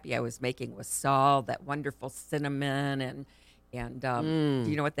so happy I was making wassail, that wonderful cinnamon, and do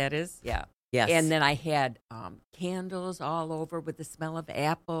you know what that is? Yeah. Yes. And then I had candles all over with the smell of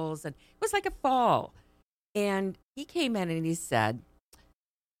apples, and it was like a fall. And he came in and he said,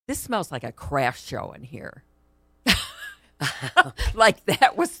 "This smells like a craft show in here." Like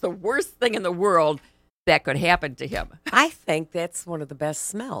that was the worst thing in the world that could happen to him. I think that's one of the best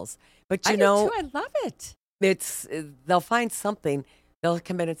smells. But I do too. I love it. it's they'll find something. They'll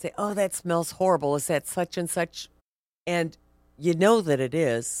come in and say, "Oh, that smells horrible. Is that such and such?" And you know that it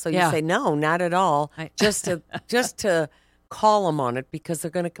is. So you Yeah. say, "No, not at all." Just to call them on it because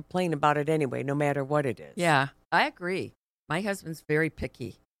they're going to complain about it anyway, no matter what it is. Yeah, I agree. My husband's very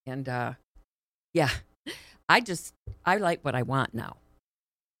picky, and yeah, I like what I want now.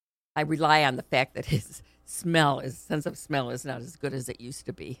 I rely on the fact that his sense of smell is not as good as it used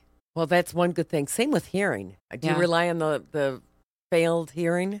to be. Well, that's one good thing. Same with hearing. Do you Yeah. rely on the failed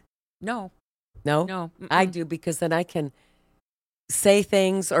hearing? No, No? no, I mm-mm. do because then I can say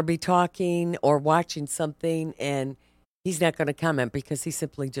things or be talking or watching something and he's not going to comment because he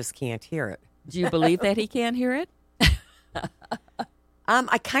simply just can't hear it. Do you believe that he can't hear it?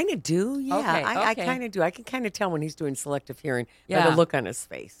 I kind of do. Yeah, Okay, I okay. kind of do. I can kind of tell when he's doing selective hearing by Yeah. the look on his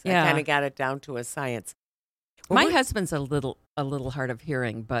face. Yeah. I kind of got it down to a science. Well, My we're- husband's a little hard of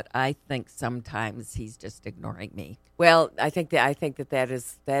hearing, but I think sometimes he's just ignoring me. Well, I think that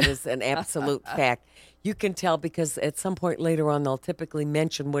is an absolute fact. You can tell because at some point later on they'll typically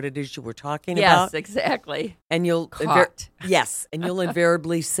mention what it is you were talking Yes, about, exactly. and you'll Caught. yes, and you'll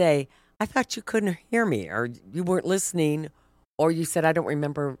invariably say, "I thought you couldn't hear me," or "You weren't listening," or you said, "I don't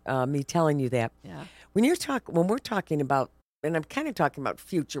remember me telling you that." Yeah. When we're talking about, and I'm kind of talking about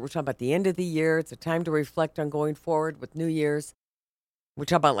future, we're talking about the end of the year. It's a time to reflect on going forward with New Year's. We're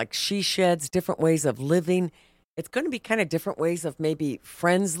talking about like she sheds, different ways of living. It's going to be kind of different ways of maybe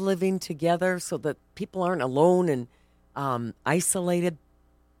friends living together so that people aren't alone and isolated.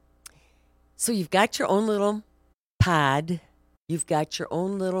 So you've got your own little pod. You've got your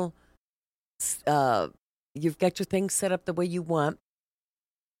own little, you've got your things set up the way you want.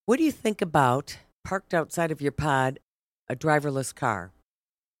 What do you think about parked outside of your pod, a driverless car?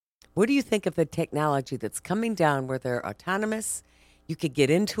 What do you think of the technology that's coming down where they're autonomous? You could get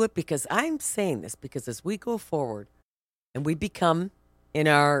into it because I'm saying this because as we go forward and we become in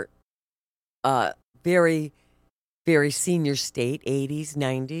our very, very senior state, 80s,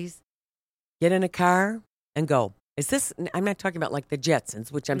 90s, get in a car and go. I'm not talking about like the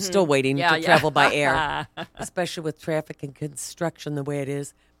Jetsons, which I'm still waiting Yeah, to yeah. travel by air, especially with traffic and construction the way it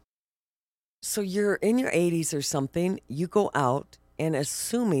is. So you're in your 80s or something, you go out and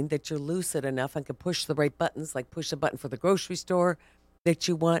assuming that you're lucid enough and can push the right buttons, like push the button for the grocery store that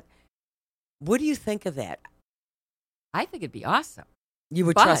you want. What do you think of that? I think it'd be awesome. You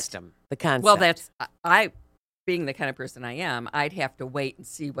would But- trust them, the concept. Well, I being the kind of person I am, I'd have to wait and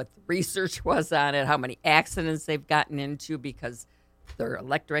see what the research was on it, how many accidents they've gotten into because they're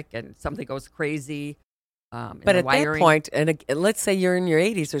electric and something goes crazy. But the at wiring. that point, and let's say you're in your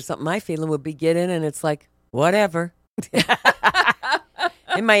 80s or something, my feeling would be get in and it's like, whatever.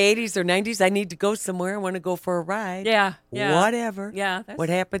 In my 80s or 90s, I need to go somewhere. I want to go for a ride. yeah, Whatever. yeah. What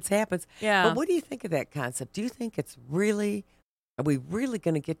happens, happens. Yeah. But what do you think of that concept? Do you think are we really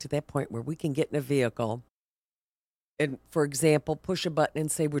going to get to that point where we can get in a vehicle and, for example, push a button and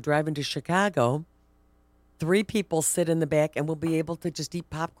say we're driving to Chicago, 3 people sit in the back and we'll be able to just eat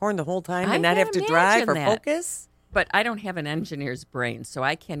popcorn the whole time I and not have can to drive or imagine that. focus? But I don't have an engineer's brain, so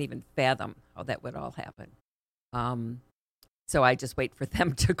I can't even fathom how that would all happen. So I just wait for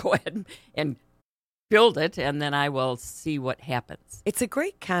them to go ahead and build it, and then I will see what happens. It's a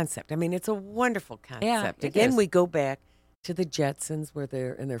great concept. I mean, it's a wonderful concept. Yeah, it Again, is. we go back to the Jetsons where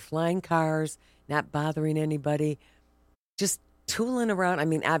they're in their flying cars, not bothering anybody, just tooling around. I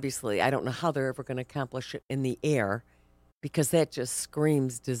mean, obviously, I don't know how they're ever going to accomplish it in the air because that just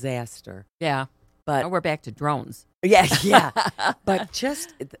screams disaster. Yeah. But Now we're back to drones. yeah. But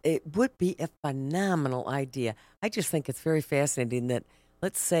just it would be a phenomenal idea. I just think it's very fascinating that,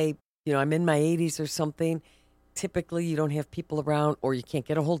 let's say, I'm in my 80s or something. Typically, you don't have people around or you can't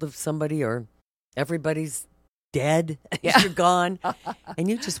get a hold of somebody or everybody's dead. Yeah. You're gone. And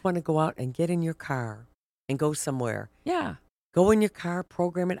you just want to go out and get in your car and go somewhere. Yeah. Go in your car,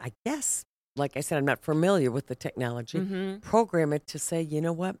 program it. I guess, like I said, I'm not familiar with the technology. Mm-hmm. Program it to say, you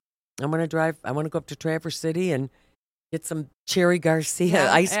know what? I want to go up to Traverse City and get some Cherry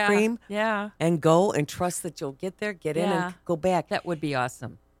Garcia ice cream Yeah. and go and trust that you'll get there, get in Yeah. and go back. That would be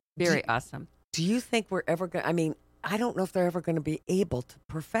awesome. Very awesome. Do you think we're ever going to, I mean, I don't know if they're ever going to be able to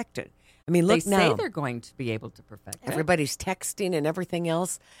perfect it. I mean, They look say now. they're going to be able to perfect it. Everybody's texting and everything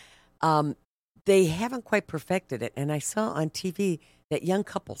else. They haven't quite perfected it. And I saw on TV that young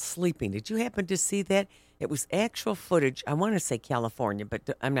couple sleeping. Did you happen to see that? It was actual footage. I want to say California, but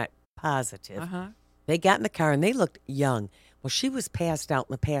I'm not positive. Uh-huh. They got in the car and they looked young. Well, she was passed out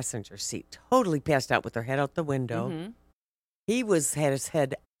in the passenger seat, totally passed out with her head out the window. Mhm. He had his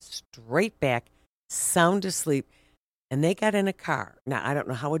head straight back, sound asleep, and they got in a car. Now, I don't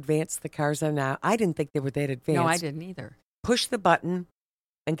know how advanced the cars are now. I didn't think they were that advanced. No, I didn't either. Pushed the button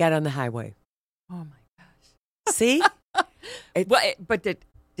and got on the highway. Oh, my gosh. See? But did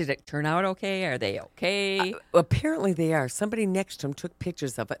it turn out okay? Are they okay? Apparently they are. Somebody next to him took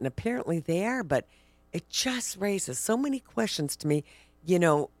pictures of it, and apparently they are, but it just raises so many questions to me. You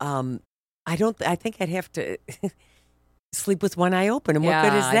know, I think I'd have to sleep with one eye open, and what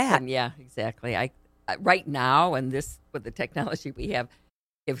good is that? Yeah, exactly. I right now, and with the technology we have,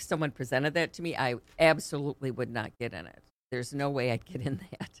 if someone presented that to me, I absolutely would not get in it. There's no way I'd get in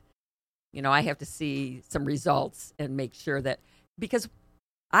that. You know, I have to see some results and make sure that, because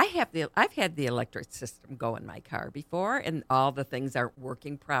I've had the electric system go in my car before, and all the things aren't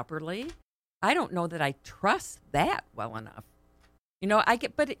working properly. I don't know that I trust that well enough. You know,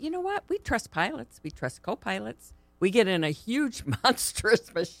 but you know what? We trust pilots. We trust co-pilots. We get in a huge,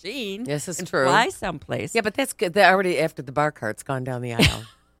 monstrous machine. This is and true. Fly someplace. Yeah, but that's good. They're already after the bar cart's gone down the aisle.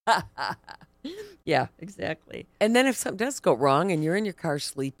 Yeah, exactly. And then if something does go wrong and you're in your car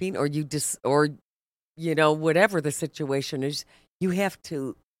sleeping, or you know, whatever the situation is, you have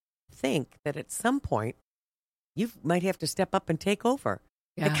to think that at some point you might have to step up and take over.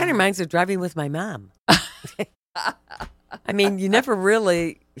 Yeah. It kind of reminds me of driving with my mom. I mean, you never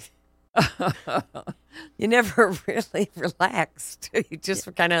really relaxed. You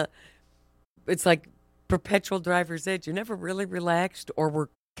just kind of, it's like perpetual driver's edge. You never really relaxed or were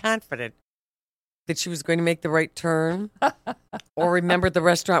confident that she was going to make the right turn or remembered the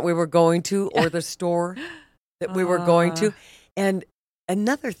restaurant we were going to or the store that we were going to. And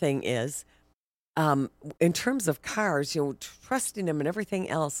another thing is, in terms of cars, you know, trusting them and everything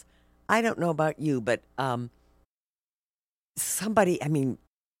else, I don't know about you, but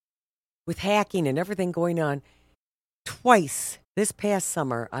with hacking and everything going on, twice this past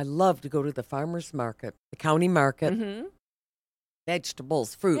summer, I love to go to the farmer's market, the county market,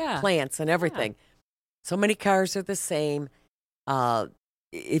 vegetables, fruit, plants, and everything. Yeah. So many cars are the same.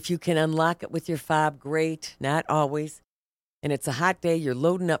 If you can unlock it with your fob, great. Not always. And it's a hot day, you're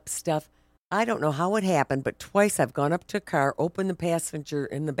loading up stuff. I don't know how it happened, but twice I've gone up to a car, opened the passenger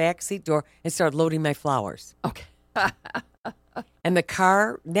in the back seat door, and started loading my flowers. Okay. And the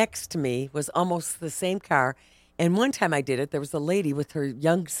car next to me was almost the same car. And one time I did it, there was a lady with her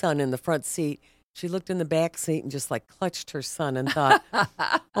young son in the front seat. She looked in the back seat and just like clutched her son and thought,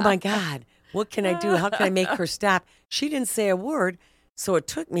 oh my God, what can I do? How can I make her stop? She didn't say a word, so it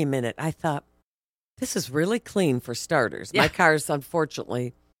took me a minute. I thought, this is really clean for starters. Yeah. My car's,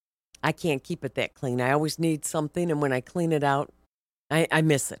 unfortunately, I can't keep it that clean. I always need something, and when I clean it out, I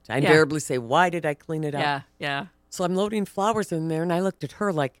miss it. I invariably say, why did I clean it out? Yeah. So I'm loading flowers in there, and I looked at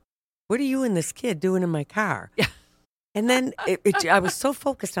her like, what are you and this kid doing in my car? Yeah. And then I was so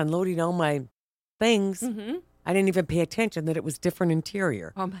focused on loading all my things, I didn't even pay attention that it was different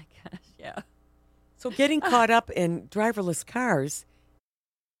interior. Oh, my gosh, yeah. So getting caught up in driverless cars,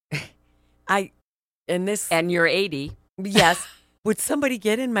 And you're 80. Yes. Would somebody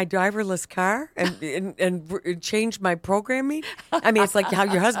get in my driverless car and change my programming? I mean, it's like how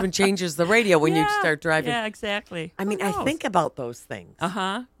your husband changes the radio when you start driving. Yeah, exactly. I mean, I think about those things.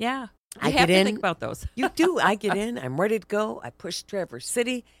 Yeah. I have get to in. think about those. You do. I get in. I'm ready to go. I push Traverse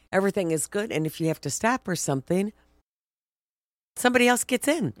City. Everything is good. And if you have to stop or something, somebody else gets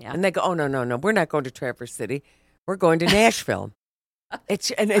in. Yeah. And they go, oh, no. We're not going to Traverse City. We're going to Nashville.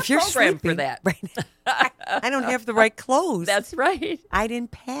 And if you're sleeping for that, right, I don't have the right clothes. That's right. I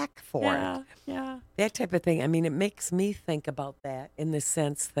didn't pack for it. Yeah. That type of thing. I mean, it makes me think about that in the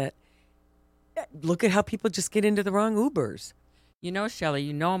sense that look at how people just get into the wrong Ubers. You know, Shelley,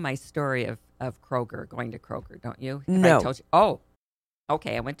 you know my story of Kroger, going to Kroger, don't you? No. I told you. Oh,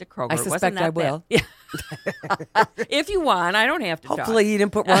 okay. I went to Kroger. I suspect I will. Yeah. If you want, I don't have to Hopefully you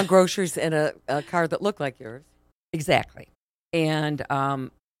didn't put wrong groceries in a car that looked like yours. Exactly. And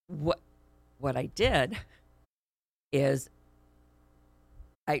what I did is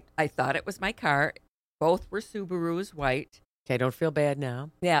I thought it was my car. Both were Subarus, white. Okay, don't feel bad now.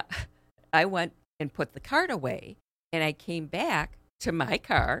 Yeah. I went and put the cart away, and I came back to my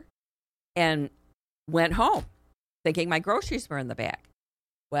car and went home thinking my groceries were in the back.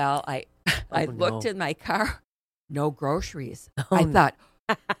 Well, I looked in my car, no groceries. I thought,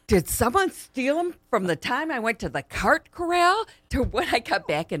 did someone steal them from the time I went to the cart corral to when I got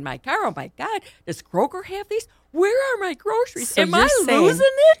back in my car? Oh, my God. Does Kroger have these? Where are my groceries? So Am I losing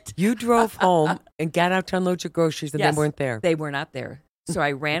it? You drove home and got out to unload your groceries and they weren't there. They were not there. So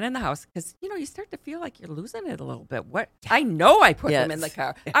I ran in the house because, you start to feel like you're losing it a little bit. I know I put them in the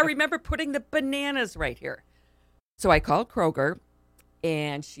car. I remember putting the bananas right here. So I called Kroger,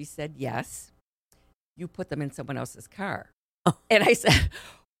 and she said, yes, you put them in someone else's car. Oh. And I said,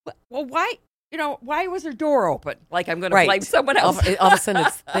 well, why? Why was her door open? Like I'm going Right. to blame someone else. All of a sudden,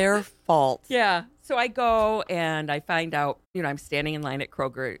 it's their fault. Yeah. So I go and I find out, I'm standing in line at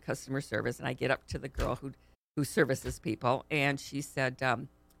Kroger at customer service, and I get up to the girl who services people, and she said,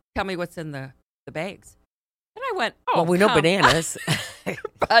 tell me what's in the bags. And I went, oh, Well, we know bananas.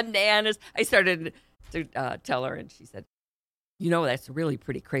 Bananas. I started to tell her, and she said, that's really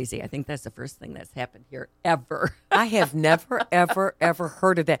pretty crazy. I think that's the first thing that's happened here ever. I have never, ever, ever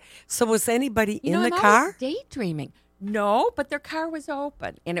heard of that. So was anybody in the I'm car? always daydreaming. No, but their car was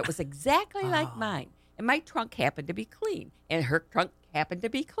open, and it was exactly like mine. And my trunk happened to be clean, and her trunk happened to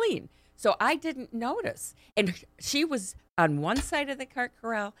be clean. So I didn't notice. And she was on one side of the cart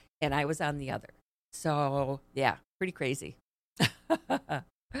corral, and I was on the other. So, yeah, pretty crazy.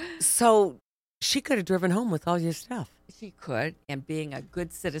 So she could have driven home with all your stuff. She could, and being a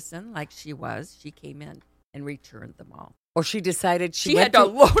good citizen like she was, she came in and returned them all. Or she decided She had to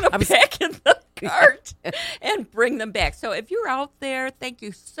load them back in the cart and bring them back. So if you're out there, thank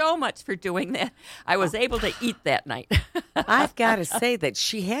you so much for doing that. I was able to eat that night. I've got to say that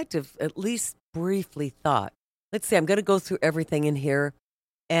she had to have at least briefly thought, let's see, I'm going to go through everything in here.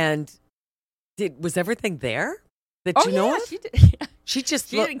 And was everything there that you know of? She did. She just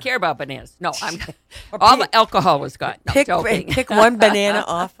She didn't care about bananas. No, Or all pick- the alcohol was gone. No, pick joking. pick one banana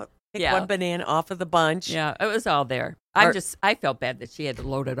off. Pick Yeah. one banana off of the bunch. Yeah, it was all there. Or- I felt bad that she had to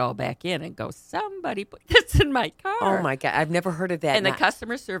load it all back in and go, somebody put this in my car. Oh my God, I've never heard of that. And the Not-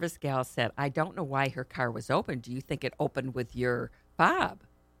 customer service gal said, I don't know why her car was open. Do you think it opened with your fob?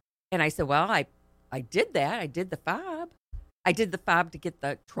 And I said, well, I did that. I did the fob. I did the fob to get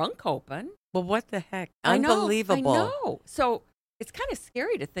the trunk open. Well, what the heck? I Unbelievable. know. So it's kind of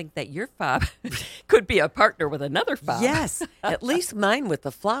scary to think that your fob could be a partner with another fob. Yes, at least mine with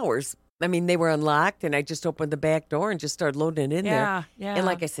the flowers. I mean, they were unlocked, and I just opened the back door and just started loading it in there. Yeah. And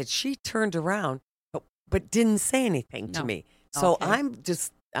like I said, she turned around, but didn't say anything to No. me. So Okay.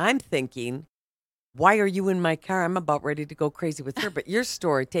 I'm thinking, why are you in my car? I'm about ready to go crazy with her. But your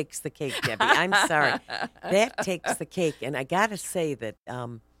story takes the cake, Debbie. I'm sorry. That takes the cake. And I got to say that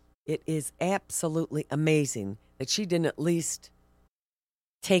it is absolutely amazing that she didn't at least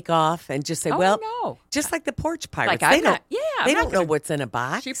take off and just say, no. just like the porch pirates. Like they I'm don't, not, yeah, they I'm not don't know gonna- what's in a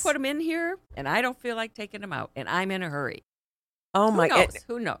box. She put them in here, and I don't feel like taking them out, and I'm in a hurry. Oh, my Who God. knows?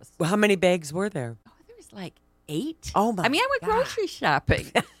 Who knows? Well, how many bags were there? Oh, there was like 8. Oh, my I mean, I went God. grocery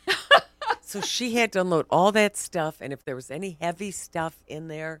shopping. So she had to unload all that stuff. And if there was any heavy stuff in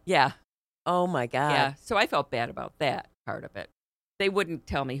there, Yeah. oh, my God. Yeah. So I felt bad about that part of it. They wouldn't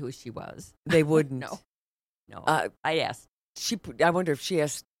tell me who she was. They wouldn't. No. Uh, I asked. I wonder if she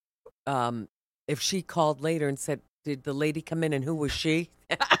asked, if she called later and said, did the lady come in and who was she?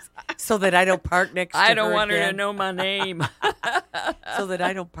 So that I don't park next to her. I don't want her to again. know my name. So that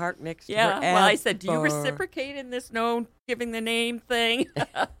I don't park next to her. Yeah. Well, I said, do you ever. reciprocate in this no giving the name thing?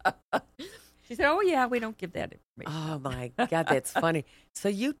 She said, oh, yeah, we don't give that information. Oh, my God, that's funny. So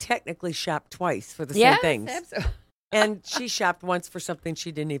you technically shopped twice for the Yes, same things. absolutely. And she shopped once for something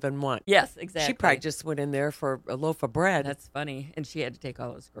she didn't even want. Yes, exactly. She probably just went in there for a loaf of bread. That's funny. And she had to take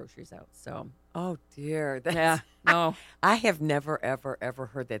all those groceries out. So, Oh, dear. That's, yeah, no. I have never, ever, ever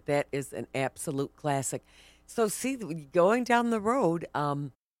heard that. That is an absolute classic. So, see, going down the road,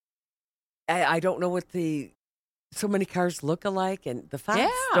 I don't know what so many cars look alike, and the fobs Yeah.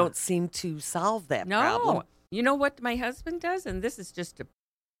 don't seem to solve that problem. No. You know what my husband does? And this is just to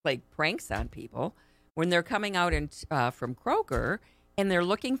play pranks on people. When they're coming out from Kroger and they're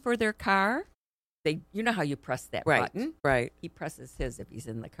looking for their car, you know how you press that Right, button? right. He presses his if he's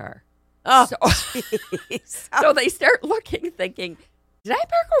in the car. Oh, So, jeez. so they start looking, thinking, did I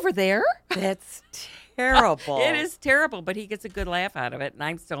park over there? That's terrible. It is terrible, but he gets a good laugh out of it, and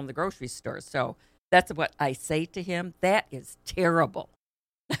I'm still in the grocery store. So that's what I say to him. That is terrible.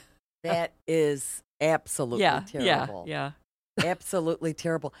 That is absolutely terrible. Yeah. Absolutely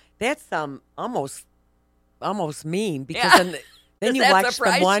terrible. That's almost mean because Yeah. then you Does that watch them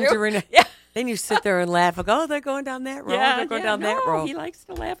surprise you? wandering. Yeah. Then you sit there and laugh. Like, oh, they're going down that road. They're going down that road. He likes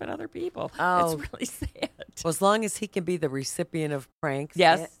to laugh at other people. Oh. It's really sad. Well, as long as he can be the recipient of pranks.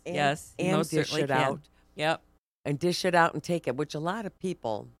 Yes, and, yes, he and most dish certainly it can. out. Yep. And dish it out and take it, which a lot of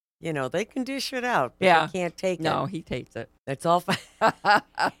people, they can dish it out, but Yeah. they can't take No, it. he takes it. It's all fun.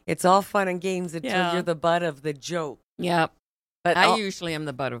 It's all fun and games until Yeah. you're the butt of the joke. Yep. But I usually am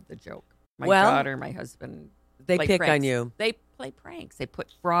the butt of the joke. My Well, daughter, my husband, they play pick on pranks. you. They play pranks. They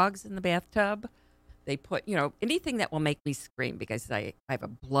put frogs in the bathtub. They put, anything that will make me scream because I have a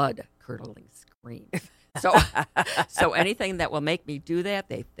blood curdling scream. So anything that will make me do that,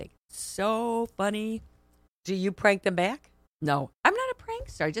 they think so funny. Do you prank them back? No, I'm not a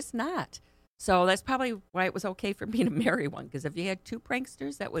prankster. Just not. So that's probably why it was okay for me to marry one. Because if you had two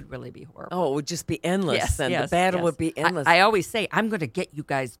pranksters, that would really be horrible. Oh, it would just be endless. Yes, and yes, the battle yes. would be endless. I always say, I'm going to get you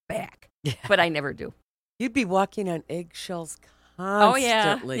guys back. Yeah. But I never do. You'd be walking on eggshells Oh, yeah.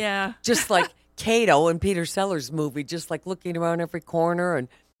 constantly. Yeah. Just like Kato in Peter Sellers' movie, just like looking around every corner and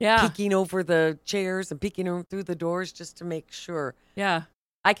Yeah. peeking over the chairs and peeking through the doors just to make sure. Yeah.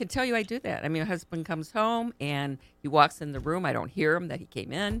 I can tell you I do that. I mean, my husband comes home and he walks in the room. I don't hear him that he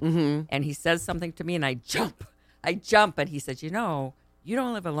came in. Mm-hmm. And he says something to me and I jump. And he says, you don't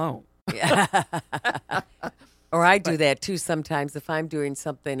live alone. Or I do that too sometimes if I'm doing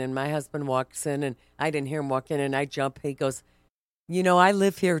something and my husband walks in and I didn't hear him walk in and I jump. He goes, I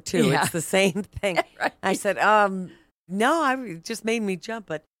live here too. Yeah. It's the same thing. Right. I said, no, it just made me jump.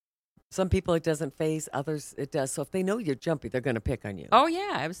 But some people it doesn't faze, others it does. So if they know you're jumpy, they're going to pick on you. Oh,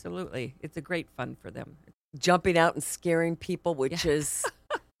 yeah, absolutely. It's a great fun for them. Jumping out and scaring people, which is,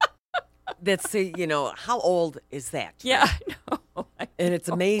 how old is that? Yeah, I know. And it's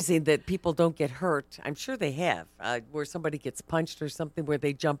amazing that people don't get hurt. I'm sure they have, where somebody gets punched or something where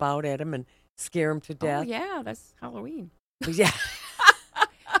they jump out at them and scare them to Oh, death. yeah, that's Halloween. Yeah.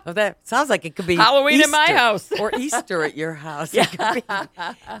 Well, that sounds like it could be Halloween Easter, in my house. or Easter at your house. Yeah.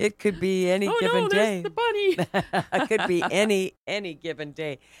 It could be any Oh, given no, day. there's the bunny. It could be any given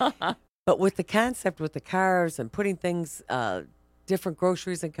day. But with the concept with the cars and putting things, different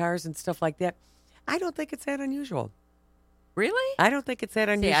groceries in cars and stuff like that, I don't think it's that unusual. Really? I don't think it's that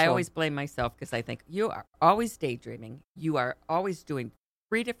unusual. See, I always blame myself because I think you are always daydreaming. You are always doing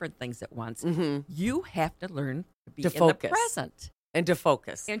 3 different things at once. Mhm. You have to learn to be To in focus. the present And to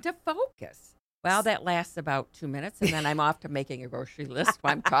focus. and to focus. Well, that lasts about 2 minutes, and then I'm off to making a grocery list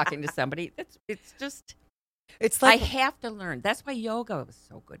while I'm talking to somebody. It's just, It's I like have to learn. That's why yoga was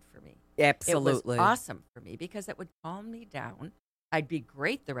so good for me. absolutely It was awesome for me because it would calm me down. I'd be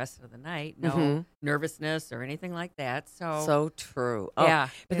great the rest of the night. No Mhm. nervousness or anything like that. so true. Oh, yeah.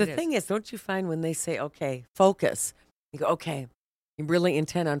 but it the is. thing is, don't you find when they say, okay, focus, you go, okay, you really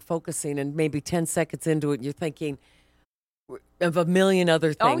intend on focusing, and maybe 10 seconds into it, you're thinking of a million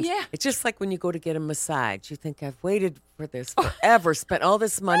other Oh, things. yeah. It's just like when you go to get a massage. You think, I've waited for this forever, spent all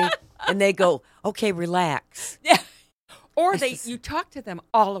this money, and they go, okay, relax. Yeah. Or It's just- you talk to them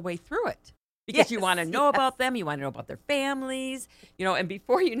all the way through it because you Yes, want to know about them. You want to know about their families, and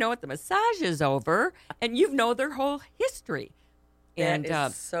before you know it, the massage is over and you know their whole history. And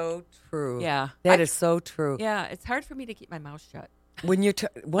That is so true. yeah, That is so true. yeah, it's hard for me to keep my mouth shut. When you're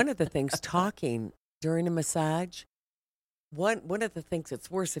one of the things talking during a massage, one of the things that's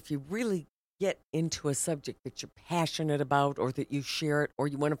worse if you really get into a subject that you're passionate about or that you share it or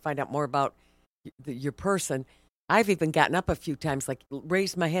you want to find out more about your person. I've even gotten up a few times, like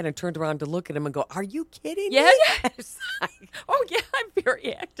raised my head and turned around to look at him and go, "Are you kidding Yeah, me?" yeah. It's like, Oh yeah, I'm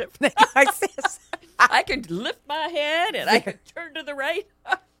very active. the guy says, I can lift my head and I can turn to the right.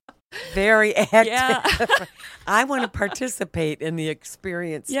 very active. Yeah. I want to participate in the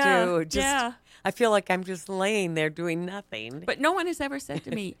experience Yeah, too. yeah. I feel like I'm just laying there doing nothing. But no one has ever said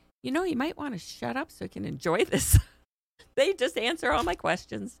to me, you might want to shut up so you can enjoy this. They just answer all my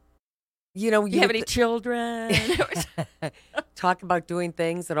questions. You know, Do you have any children? talk about doing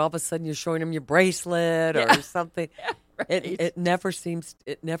things, and all of a sudden you're showing them your bracelet Yeah. or something. Right. It never seems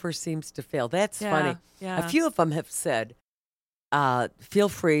to fail. That's Yeah, funny. yeah. A few of them have said, "Feel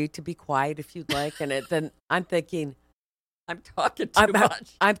free to be quiet if you'd like," and then I'm thinking, I'm talking too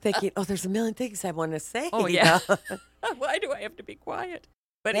much. I'm thinking, oh, there's a million things I want to say. Oh, yeah. Why do I have to be quiet?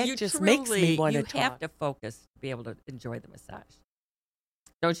 But That you just truly, makes me wanna you have talk. to focus to be able to enjoy the massage.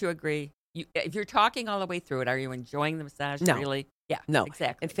 Don't you agree? If you're talking all the way through it, are you enjoying the massage? No. Really? Yeah. No.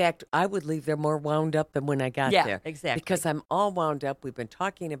 Exactly. In fact, I would leave there more wound up than when I got yeah. there. Exactly. Because I'm all wound up. We've been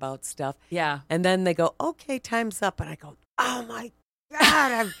talking about stuff. yeah. And then they go, okay, time's up. And I go, oh my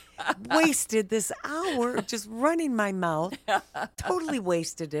God, I've wasted this hour just running my mouth. Totally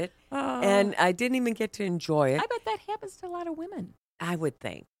wasted it. Oh, And I didn't even get to enjoy it, I bet that happens to a lot of women. I would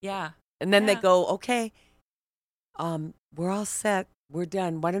think. Yeah. And then they Yeah. go, okay, we're all set. We're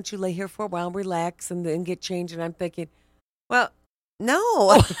done. Why don't you lay here for a while, relax, and then get changed? And I'm thinking, well,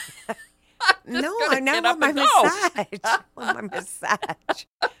 no. No, I gonna now get want up my and go. massage. I want my massage.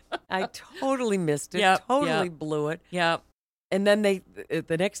 I totally missed it. Yep, Totally yep. blew it. Yeah. And then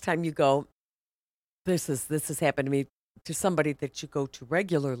the next time you go, this has happened to me, to somebody that you go to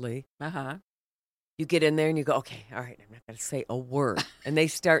regularly. Uh-huh. You get in there and you go, okay, all right, I'm not going to say a word. And they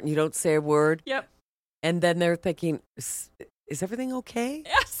start and you don't say a word. Yep. And then they're thinking, is everything okay?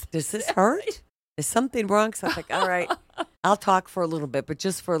 Yes. Does this hurt? is something wrong? So I think, all right, I'll talk for a little bit, but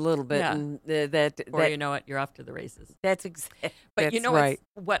just for a little bit. Yeah. And Or you know what? You're off to the races. But But you know right.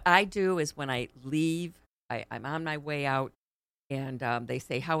 what I do is when I leave, I'm on my way out, and they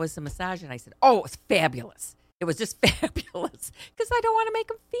say, "How was the massage?" And I said, "Oh, it was fabulous. It was just fabulous." Because I don't want to make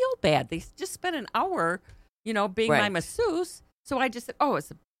them feel bad. They just spent an hour, being my Right. masseuse. So I just said, "Oh, it's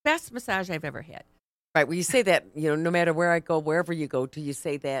the best massage I've ever had." Right. Well, you say that, no matter where I go, wherever you go to, you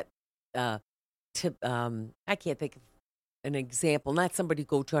say that to, I can't think of an example, not somebody you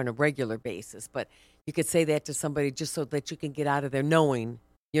go to on a regular basis, but you could say that to somebody just so that you can get out of there knowing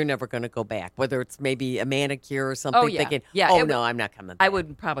you're never going to go back, whether it's maybe a manicure or something, yeah. thinking, Yeah, oh, it no, would- I'm not coming I back.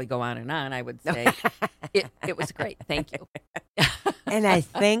 wouldn't probably go on and on. I would say it was great. Thank you. And I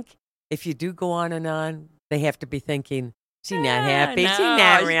think if you do go on and on, they have to be thinking, she's not "Ah, happy. She's no,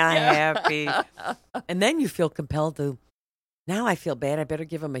 not real yeah." happy. And then you feel compelled to, now I feel bad. I better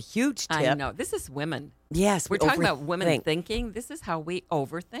give them a huge tip. I know. This is women. Yes, We're talking about women overthink. thinking. This is how we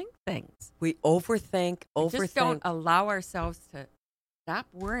overthink things. We overthink, We just don't overthink. allow ourselves to stop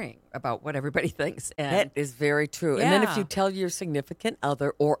worrying about what everybody thinks. And That is very true. And then if Yeah. you tell your significant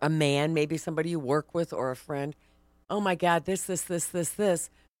other or a man, maybe somebody you work with or a friend, oh my God, this,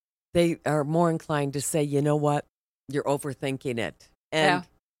 they are more inclined to say, you know what, you're overthinking it. And Yeah.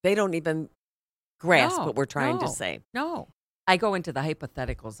 they don't even grasp No, what we're trying to no. say. no, I go into the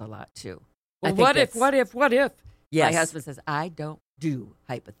hypotheticals a lot too. I Well, think what if? that's- What if? What if? Yes. My husband says I don't do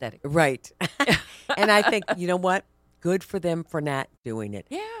hypotheticals. Right. And I think, you know what? Good for them for not doing it.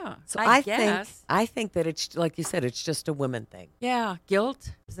 Yeah. So I think guess. I think that it's like you said, it's just a women thing. Yeah.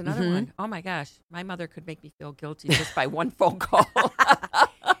 Guilt is another Mhm. one. Oh my gosh, my mother could make me feel guilty just by one phone call.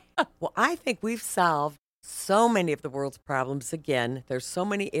 Well, I think we've solved so many of the world's problems. Again, there's so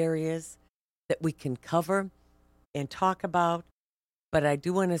many areas that we can cover and talk about. But I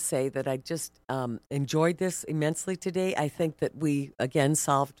do want to say that I just enjoyed this immensely today. I think that we, again,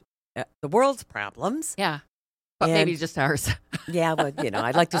 solved the world's problems. Yeah. But maybe And- just ours. Yeah, but,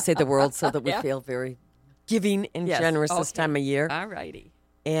 I'd like to say the world so that we Yeah. feel very giving and Yes. generous this Okay. time of year. All righty.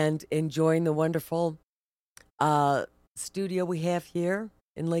 And enjoying the wonderful studio we have here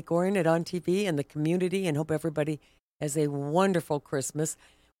in Lake Orion at On TV and the community, and hope everybody has a wonderful Christmas.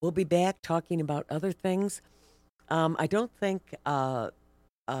 We'll be back talking about other things. I don't think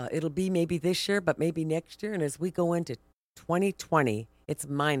it'll be maybe this year, but maybe next year. And as we go into 2020, it's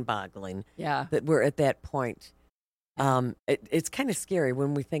mind-boggling Yeah. that we're at that point. It's kind of scary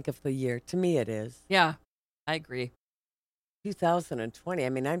when we think of the year. To me, it is. Yeah. I agree. 2020. I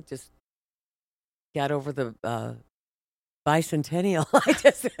mean, I just got over the bicentennial. I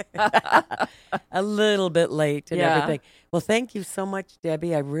just a little bit late and Yeah. everything. Well, thank you so much,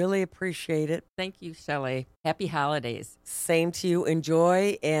 Debbie. I really appreciate it. Thank you, Shelley. Happy holidays. Same to you.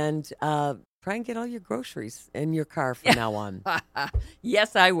 Enjoy and try and get all your groceries in your car from now on.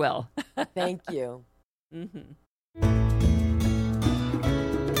 Yes, I will. Thank you. hmm